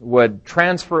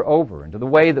transfer over into the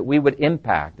way that we would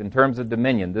impact, in terms of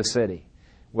dominion, this city,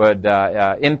 would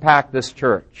impact this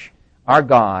church. Our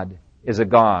God is a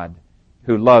God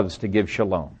who loves to give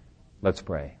shalom. Let's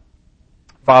pray.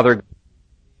 Father,